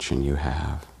intention you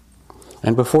have.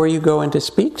 And before you go in to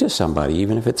speak to somebody,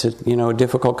 even if it's a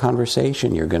difficult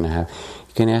conversation you're going to have,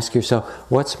 you can ask yourself,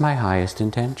 what's my highest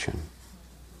intention?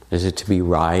 Is it to be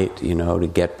right,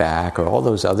 to get back, or all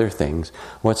those other things?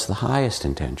 What's the highest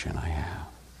intention I have?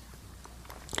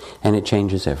 And it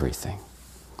changes everything.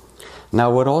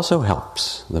 Now, what also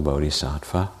helps the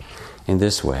bodhisattva in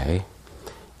this way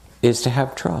is to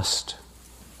have trust.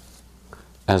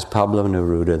 As Pablo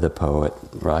Neruda, the poet,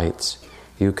 writes,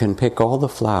 you can pick all the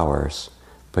flowers,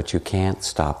 but you can't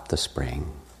stop the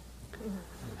spring.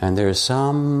 And there's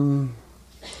some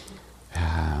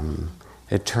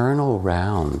eternal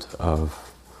round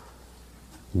of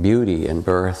beauty and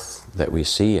birth that we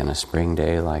see in a spring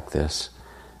day like this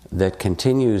that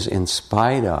continues in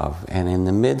spite of and in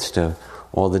the midst of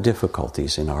all the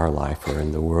difficulties in our life or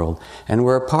in the world. And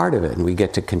we're a part of it, and we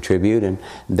get to contribute, and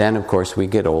then of course we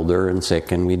get older and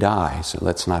sick and we die. So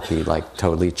let's not be like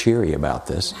totally cheery about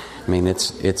this. I mean,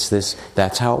 it's this,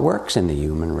 that's how it works in the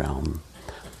human realm.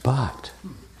 But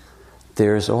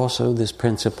there's also this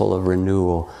principle of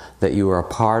renewal that you are a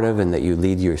part of, and that you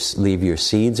leave your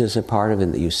seeds as a part of,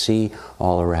 and that you see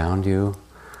all around you.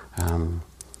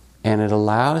 And it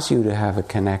allows you to have a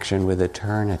connection with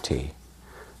eternity.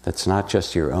 That's not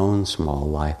just your own small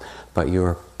life, but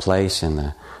your place in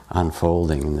the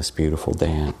unfolding in this beautiful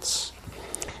dance.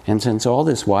 And since all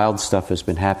this wild stuff has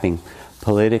been happening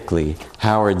politically,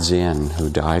 Howard Zinn, who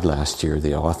died last year,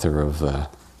 the author of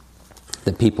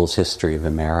The People's History of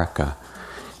America,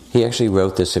 he actually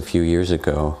wrote this a few years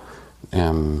ago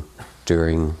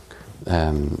during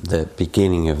the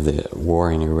beginning of the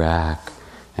war in Iraq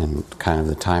and kind of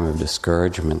the time of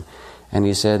discouragement. And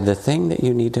he said, the thing that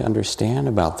you need to understand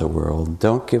about the world,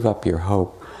 don't give up your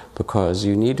hope, because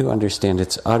you need to understand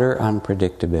its utter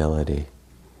unpredictability.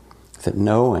 That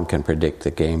no one can predict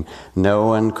the game. No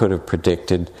one could have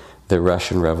predicted the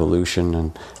Russian Revolution.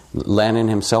 And Lenin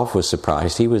himself was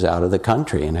surprised. He was out of the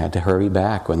country and had to hurry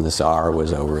back when the Tsar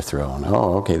was overthrown.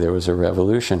 Oh, okay, there was a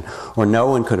revolution. Or no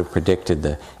one could have predicted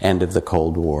the end of the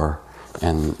Cold War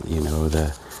and,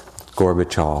 the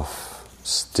Gorbachev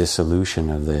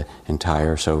dissolution of the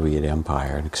entire Soviet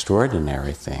Empire, an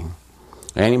extraordinary thing.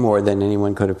 Any more than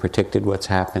anyone could have predicted what's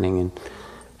happened in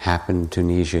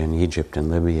Tunisia and Egypt and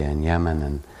Libya and Yemen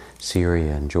and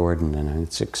Syria and Jordan, and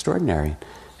it's extraordinary.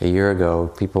 A year ago,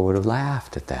 people would have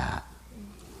laughed at that.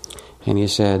 And he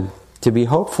said, to be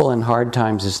hopeful in hard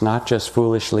times is not just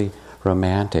foolishly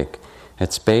romantic.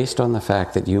 It's based on the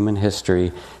fact that human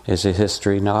history is a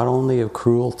history not only of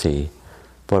cruelty,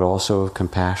 but also of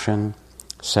compassion,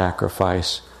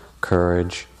 sacrifice,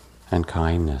 courage, and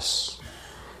kindness.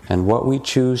 And what we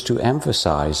choose to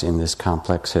emphasize in this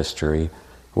complex history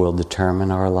will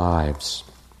determine our lives.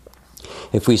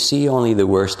 If we see only the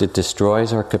worst, it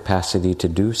destroys our capacity to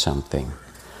do something.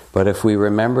 But if we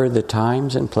remember the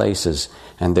times and places,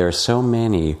 and there are so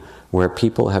many where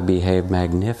people have behaved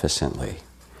magnificently,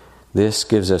 this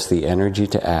gives us the energy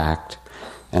to act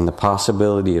and the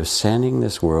possibility of sending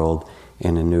this world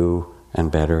in a new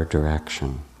and better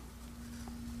direction.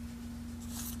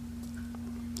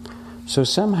 So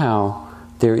somehow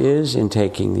there is, in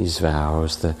taking these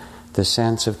vows, the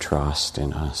sense of trust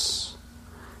in us,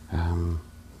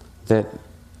 that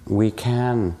we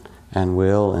can and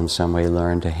will in some way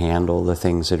learn to handle the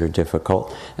things that are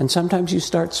difficult. And sometimes you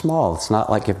start small. It's not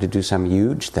like you have to do some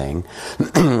huge thing.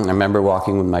 I remember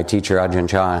walking with my teacher Ajahn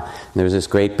Chah, and there was this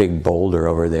great big boulder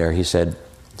over there. He said,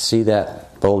 see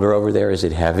that boulder over there, is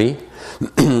it heavy?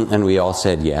 And we all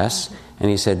said yes. And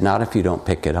he said, not if you don't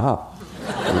pick it up.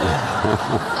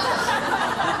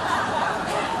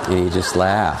 And he just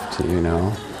laughed,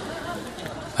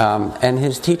 And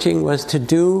his teaching was to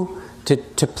do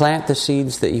to plant the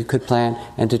seeds that you could plant,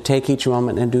 and to take each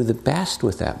moment and do the best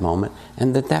with that moment,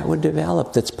 and that would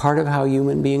develop. That's part of how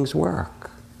human beings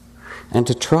work. And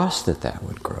to trust that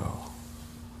would grow.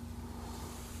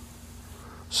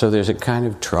 So there's a kind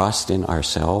of trust in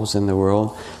ourselves and the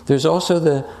world. There's also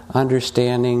the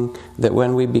understanding that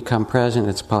when we become present,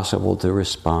 it's possible to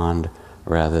respond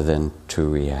rather than to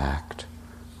react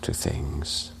to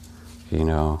things.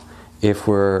 If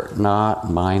we're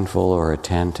not mindful or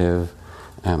attentive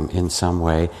in some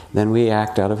way, then we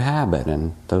act out of habit,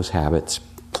 and those habits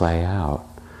play out.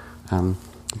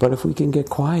 But if we can get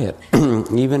quiet,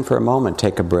 even for a moment,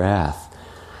 take a breath,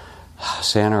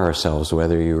 center ourselves,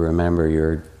 whether you remember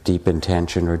your deep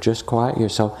intention or just quiet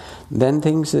yourself, then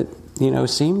things that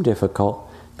seem difficult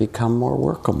become more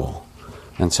workable.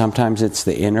 And sometimes it's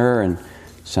the inner, and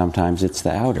sometimes it's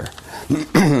the outer.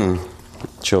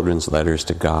 Children's letters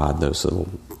to God, those little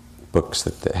books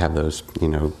that have those,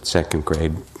 second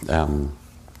grade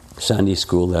Sunday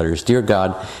school letters. Dear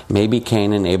God, maybe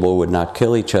Cain and Abel would not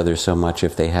kill each other so much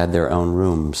if they had their own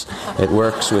rooms. It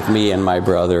works with me and my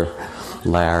brother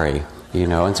Larry,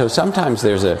 And so sometimes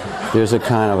there's a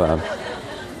kind of a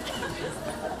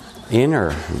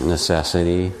inner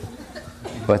necessity,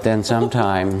 but then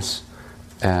sometimes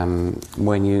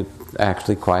when you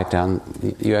actually quiet down,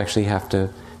 you actually have to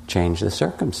change the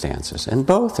circumstances, and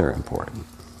both are important.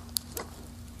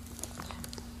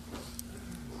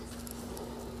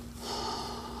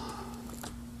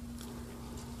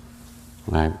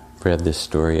 I've read this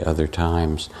story other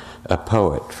times. A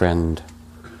poet, friend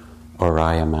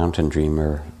Oriah Mountain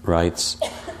Dreamer, writes,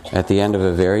 at the end of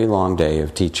a very long day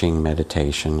of teaching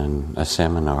meditation and a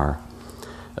seminar,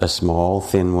 a small,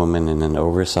 thin woman in an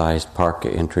oversized parka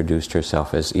introduced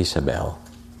herself as Isabel.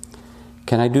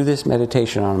 Can I do this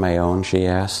meditation on my own, she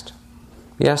asked.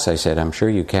 Yes, I said, I'm sure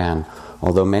you can,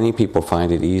 although many people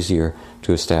find it easier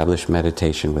to establish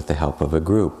meditation with the help of a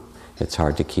group. It's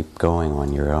hard to keep going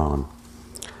on your own.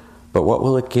 But what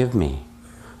will it give me?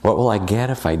 What will I get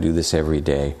if I do this every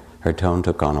day? Her tone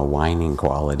took on a whining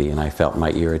quality, and I felt my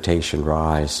irritation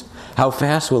rise. How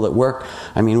fast will it work?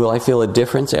 Will I feel a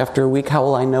difference after a week? How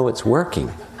will I know it's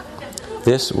working?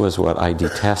 This was what I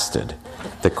detested.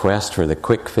 The quest for the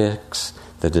quick fix,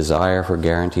 the desire for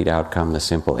guaranteed outcome, the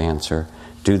simple answer,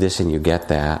 do this and you get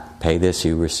that, pay this,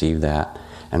 you receive that.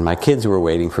 And my kids were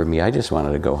waiting for me. I just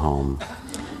wanted to go home.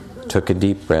 Took a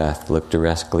deep breath, looked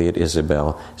directly at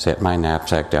Isabel, set my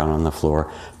knapsack down on the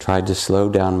floor, tried to slow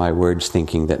down my words,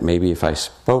 thinking that maybe if I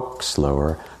spoke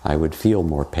slower, I would feel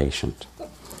more patient.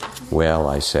 Well,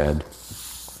 I said,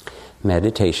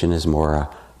 meditation is more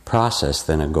a process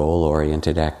than a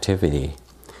goal-oriented activity.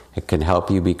 It can help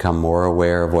you become more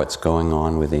aware of what's going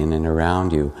on within and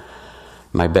around you.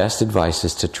 My best advice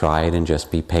is to try it and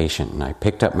just be patient. And I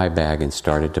picked up my bag and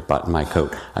started to button my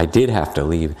coat. I did have to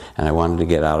leave, and I wanted to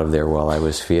get out of there while I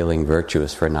was feeling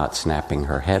virtuous for not snapping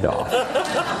her head off.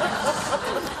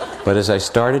 But as I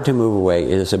started to move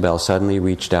away, Isabel suddenly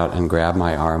reached out and grabbed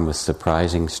my arm with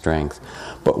surprising strength.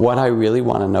 But what I really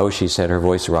want to know, she said, her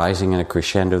voice rising in a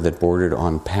crescendo that bordered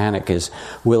on panic, is,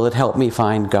 will it help me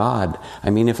find God?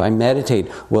 If I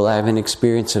meditate, will I have an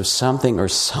experience of something or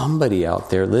somebody out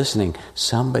there listening,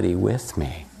 somebody with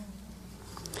me?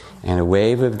 And a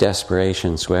wave of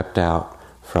desperation swept out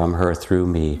from her through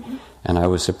me, and I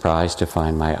was surprised to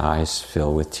find my eyes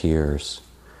fill with tears.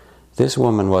 This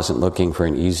woman wasn't looking for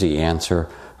an easy answer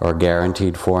or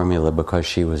guaranteed formula because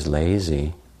she was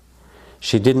lazy.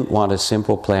 She didn't want a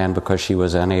simple plan because she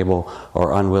was unable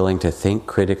or unwilling to think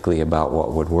critically about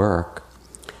what would work.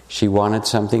 She wanted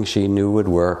something she knew would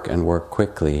work and work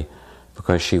quickly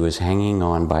because she was hanging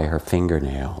on by her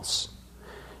fingernails.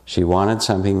 She wanted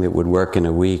something that would work in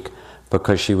a week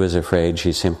because she was afraid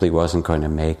she simply wasn't going to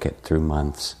make it through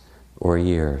months or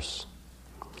years.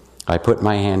 I put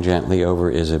my hand gently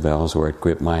over Isabel's where it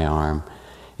gripped my arm.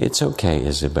 It's okay,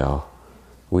 Isabel.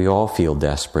 We all feel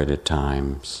desperate at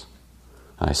times.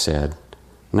 I said,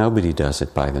 nobody does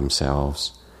it by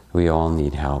themselves. We all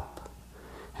need help.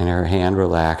 And her hand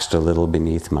relaxed a little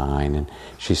beneath mine, and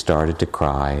she started to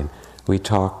cry, and we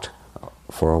talked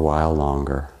for a while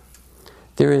longer.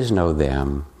 There is no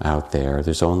them out there.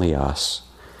 There's only us.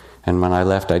 And when I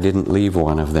left, I didn't leave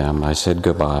one of them. I said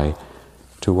goodbye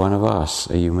to one of us,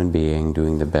 a human being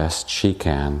doing the best she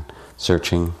can,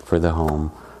 searching for the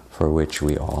home for which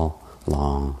we all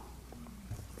long.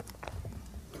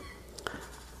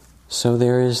 So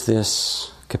there is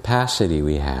this capacity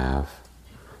we have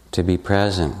to be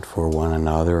present for one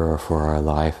another or for our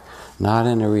life, not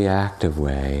in a reactive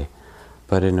way,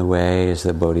 but in a way as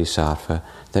the Bodhisattva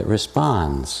that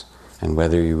responds And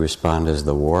whether you respond as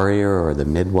the warrior or the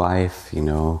midwife,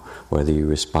 whether you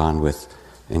respond with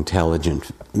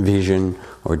intelligent vision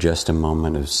or just a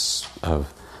moment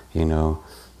of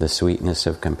the sweetness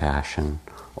of compassion,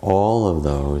 all of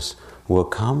those will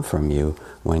come from you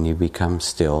when you become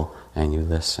still and you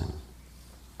listen.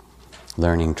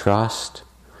 Learning trust,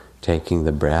 taking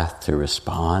the breath to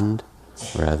respond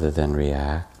rather than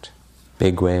react,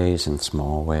 big ways and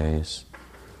small ways.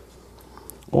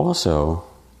 Also,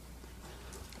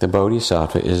 the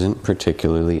Bodhisattva isn't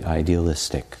particularly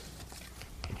idealistic.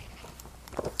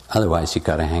 Otherwise, you've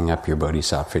got to hang up your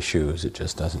Bodhisattva shoes. It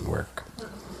just doesn't work.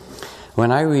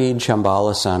 When I read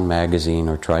Shambhala Sun magazine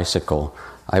or Tricycle,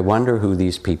 I wonder who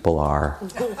these people are.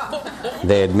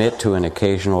 They admit to an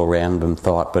occasional random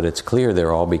thought, but it's clear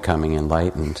they're all becoming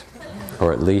enlightened,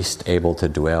 or at least able to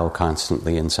dwell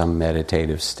constantly in some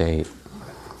meditative state.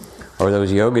 Or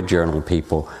those yoga journal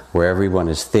people where everyone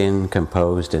is thin,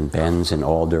 composed, and bends in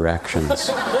all directions.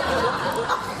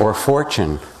 Or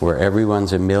Fortune, where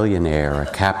everyone's a millionaire,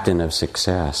 a captain of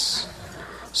success.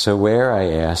 So where,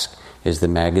 I ask, is the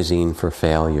magazine for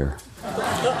failure?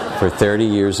 For 30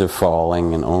 years of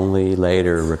falling and only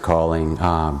later recalling,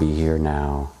 be here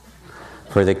now.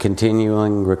 For the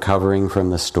continuing recovering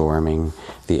from the storming,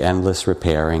 the endless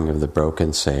repairing of the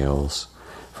broken sails.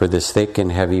 For this thick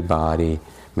and heavy body,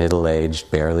 middle-aged,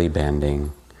 barely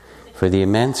bending. For the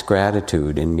immense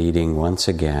gratitude in meeting once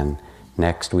again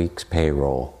next week's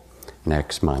payroll,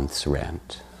 next month's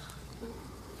rent.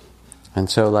 And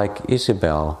so like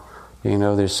Isabel,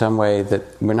 there's some way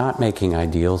that we're not making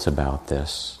ideals about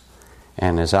this.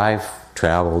 And as I've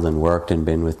traveled and worked and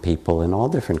been with people in all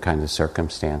different kinds of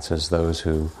circumstances, those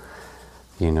who,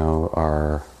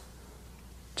 are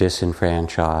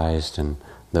disenfranchised and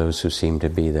those who seem to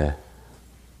be the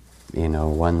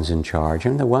ones in charge.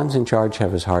 And the ones in charge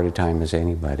have as hard a time as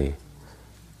anybody.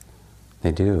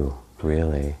 They do,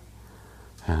 really.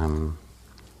 And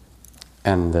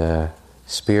the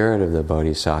spirit of the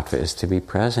Bodhisattva is to be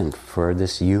present for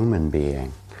this human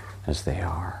being as they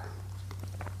are.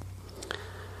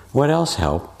 What else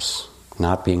helps,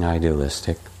 not being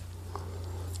idealistic,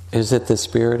 is that the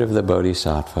spirit of the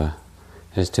Bodhisattva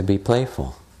is to be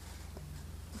playful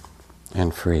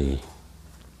and free.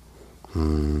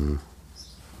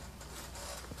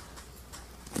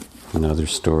 Another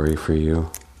story for you.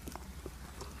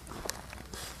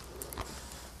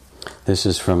 This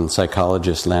is from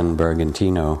psychologist Len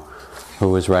Bergantino, who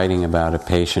was writing about a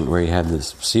patient where he had this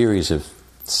series of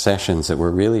sessions that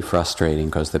were really frustrating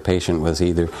because the patient was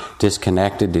either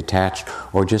disconnected, detached,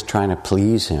 or just trying to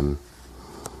please him.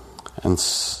 And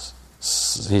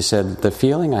he said, the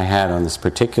feeling I had on this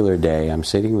particular day, I'm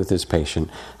sitting with this patient,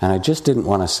 and I just didn't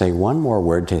want to say one more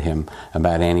word to him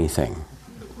about anything.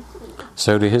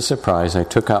 So to his surprise, I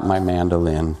took out my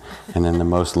mandolin, and in the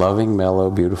most loving, mellow,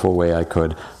 beautiful way I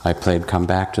could, I played Come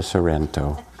Back to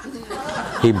Sorrento.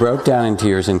 He broke down in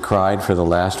tears and cried for the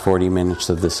last 40 minutes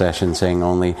of the session, saying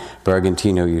only,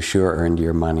 Bergantino, you sure earned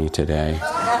your money today.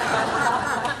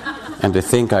 And to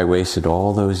think I wasted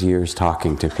all those years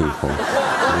talking to people.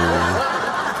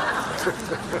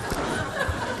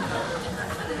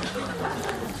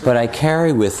 But I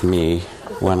carry with me,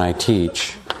 when I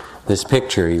teach, this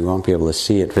picture. You won't be able to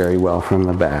see it very well from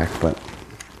the back, but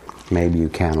maybe you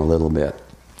can a little bit.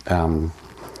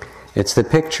 It's the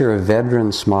picture of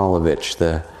Vedran Smailović,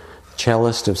 the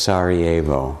cellist of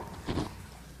Sarajevo,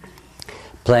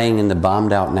 playing in the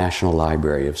bombed-out National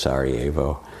Library of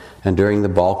Sarajevo. And during the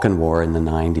Balkan War in the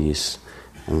 90s,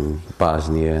 in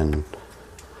Bosnia and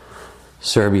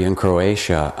Serbia and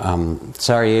Croatia,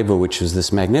 Sarajevo, which was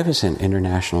this magnificent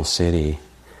international city,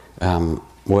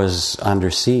 was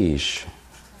under siege.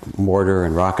 Mortar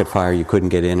and rocket fire, you couldn't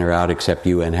get in or out except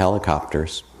UN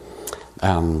helicopters.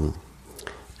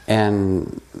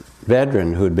 And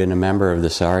Vedran, who had been a member of the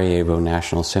Sarajevo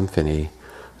National Symphony,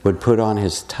 would put on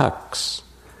his tux,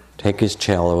 take his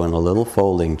cello in a little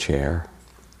folding chair,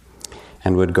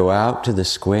 and would go out to the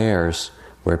squares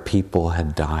where people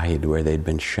had died, where they'd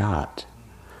been shot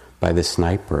by the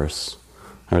snipers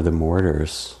or the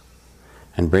mortars,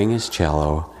 and bring his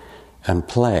cello and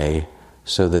play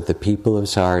so that the people of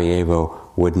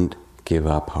Sarajevo wouldn't give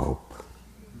up hope.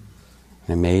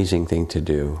 An amazing thing to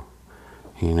do.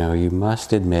 You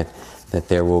must admit that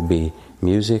there will be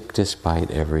music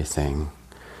despite everything.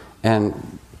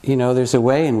 And, there's a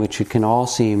way in which it can all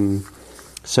seem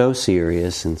so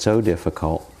serious and so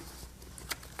difficult.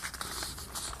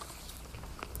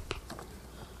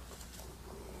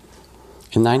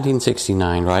 In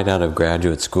 1969, right out of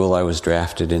graduate school, I was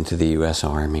drafted into the U.S.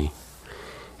 Army.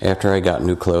 After I got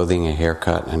new clothing, a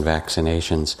haircut, and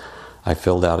vaccinations, I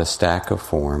filled out a stack of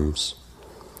forms.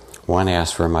 One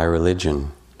asked for my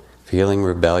religion. Feeling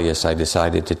rebellious, I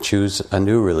decided to choose a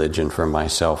new religion for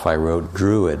myself. I wrote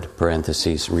Druid,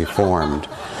 (Reformed).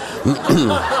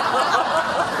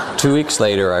 2 weeks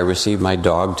later, I received my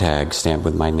dog tag stamped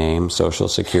with my name, social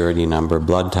security number,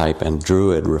 blood type, and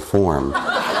Druid Reformed.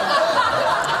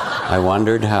 I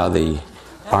wondered how the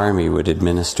Army would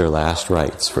administer last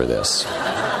rites for this.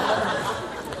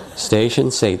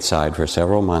 Stationed stateside for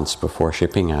several months before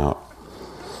shipping out,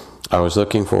 I was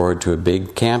looking forward to a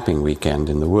big camping weekend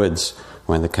in the woods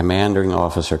when the commanding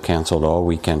officer canceled all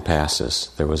weekend passes.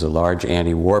 There was a large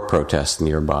anti-war protest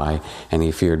nearby, and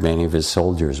he feared many of his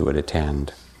soldiers would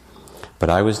attend. But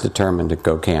I was determined to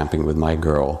go camping with my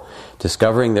girl.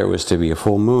 Discovering there was to be a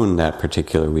full moon that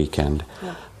particular weekend,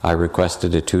 I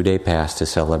requested a 2-day pass to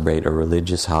celebrate a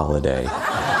religious holiday.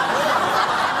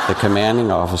 The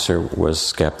commanding officer was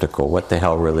skeptical. "What the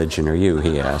hell religion are you?"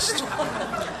 he asked.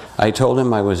 I told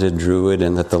him I was a Druid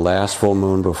and that the last full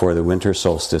moon before the winter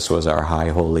solstice was our high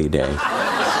holy day.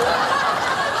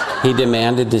 He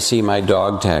demanded to see my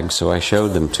dog tags, so I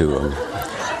showed them to him.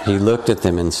 He looked at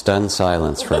them in stunned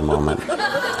silence for a moment,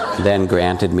 then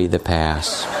granted me the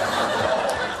pass.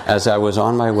 As I was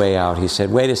on my way out, he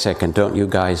said, "Wait a second, don't you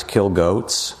guys kill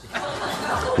goats?"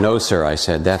 "No, sir," I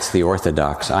said, "that's the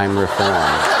Orthodox. I'm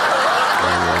Reformed."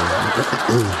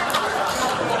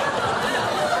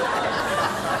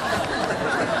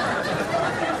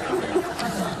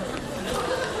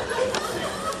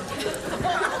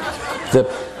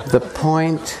 The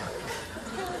point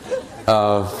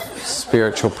of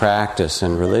spiritual practice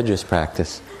and religious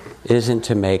practice isn't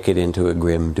to make it into a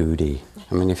grim duty.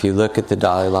 I mean, if you look at the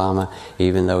Dalai Lama,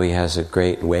 even though he has a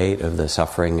great weight of the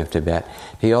suffering of Tibet,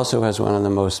 he also has one of the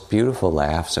most beautiful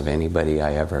laughs of anybody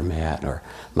I ever met. Or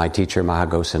my teacher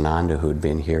Mahagosananda, who'd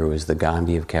been here, was the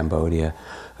Gandhi of Cambodia,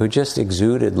 who just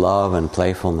exuded love and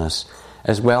playfulness,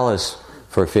 as well as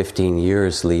for 15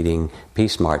 years leading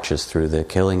peace marches through the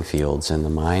killing fields and the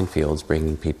minefields,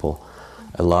 bringing people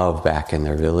love back in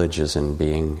their villages and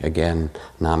being, again,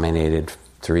 nominated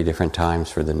 3 different times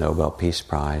for the Nobel Peace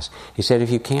Prize. He said, if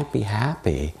you can't be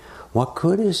happy, what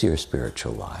good is your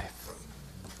spiritual life?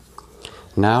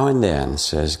 Now and then,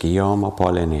 says Guillaume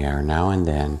Apollinaire, now and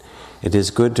then, it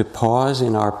is good to pause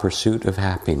in our pursuit of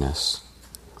happiness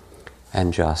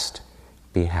and just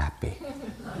be happy.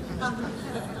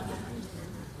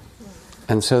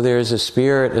 And so there's a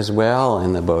spirit as well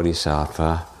in the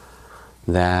Bodhisattva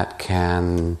that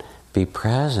can be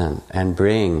present and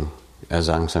bring, as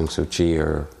Aung San Suu Kyi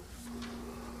or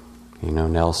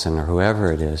Nelson or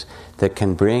whoever it is, that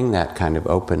can bring that kind of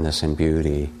openness and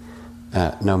beauty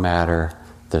no matter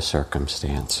the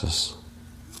circumstances.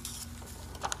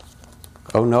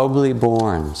 O nobly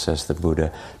born, says the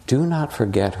Buddha, do not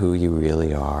forget who you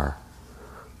really are,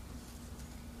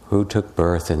 who took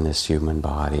birth in this human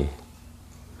body.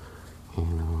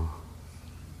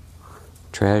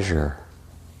 Treasure.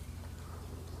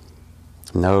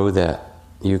 Know that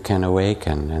you can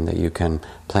awaken and that you can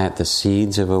plant the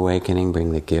seeds of awakening,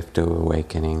 bring the gift of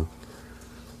awakening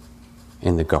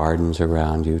in the gardens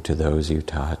around you to those you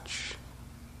touch.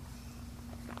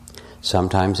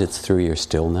 Sometimes it's through your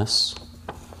stillness.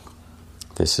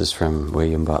 This is from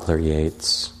William Butler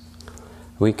Yeats.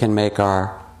 We can make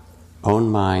our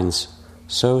own minds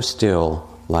so still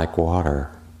like water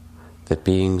that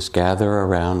beings gather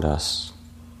around us.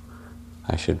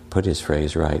 I should put his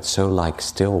phrase right, so like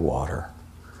still water,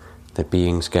 that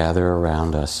beings gather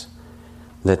around us,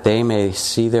 that they may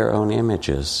see their own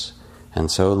images, and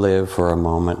so live for a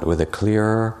moment with a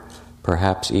clearer,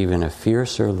 perhaps even a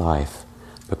fiercer life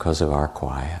because of our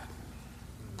quiet.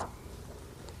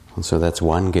 And so that's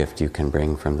one gift you can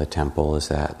bring from the temple, is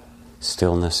that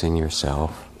stillness in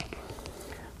yourself.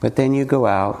 But then you go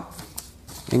out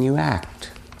and you act.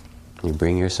 You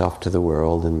bring yourself to the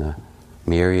world in the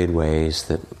myriad ways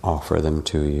that offer them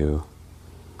to you.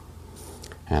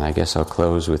 And I guess I'll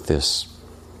close with this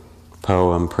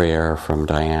poem prayer from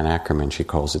Diane Ackerman. She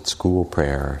calls it school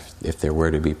prayer. If there were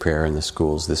to be prayer in the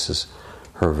schools, this is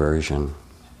her version.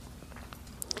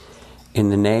 In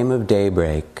the name of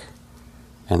daybreak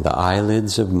and the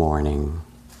eyelids of morning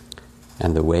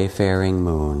and the wayfaring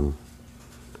moon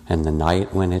and the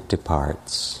night when it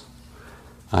departs,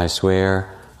 I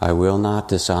swear I will not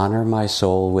dishonor my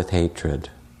soul with hatred,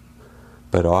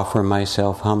 but offer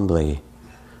myself humbly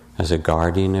as a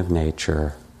guardian of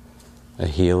nature, a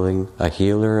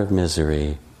healer of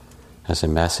misery, as a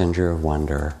messenger of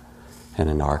wonder, and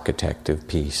an architect of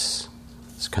peace.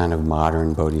 It's kind of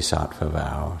modern bodhisattva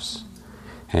vows.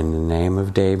 In the name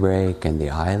of daybreak and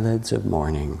the eyelids of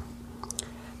morning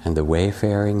and the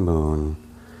wayfaring moon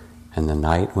and the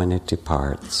night when it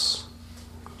departs.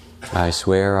 I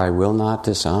swear I will not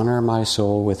dishonor my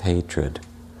soul with hatred,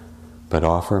 but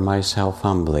offer myself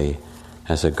humbly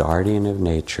as a guardian of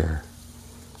nature,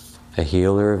 a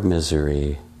healer of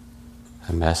misery,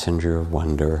 a messenger of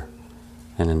wonder,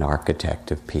 and an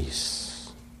architect of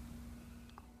peace.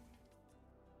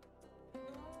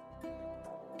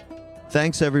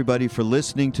 Thanks everybody for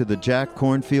listening to the Jack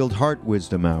Kornfield Heart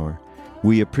Wisdom Hour.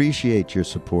 We appreciate your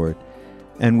support,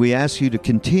 and we ask you to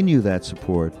continue that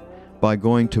support by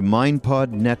going to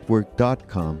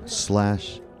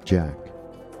mindpodnetwork.com/Jack.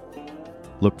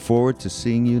 Look forward to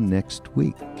seeing you next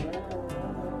week.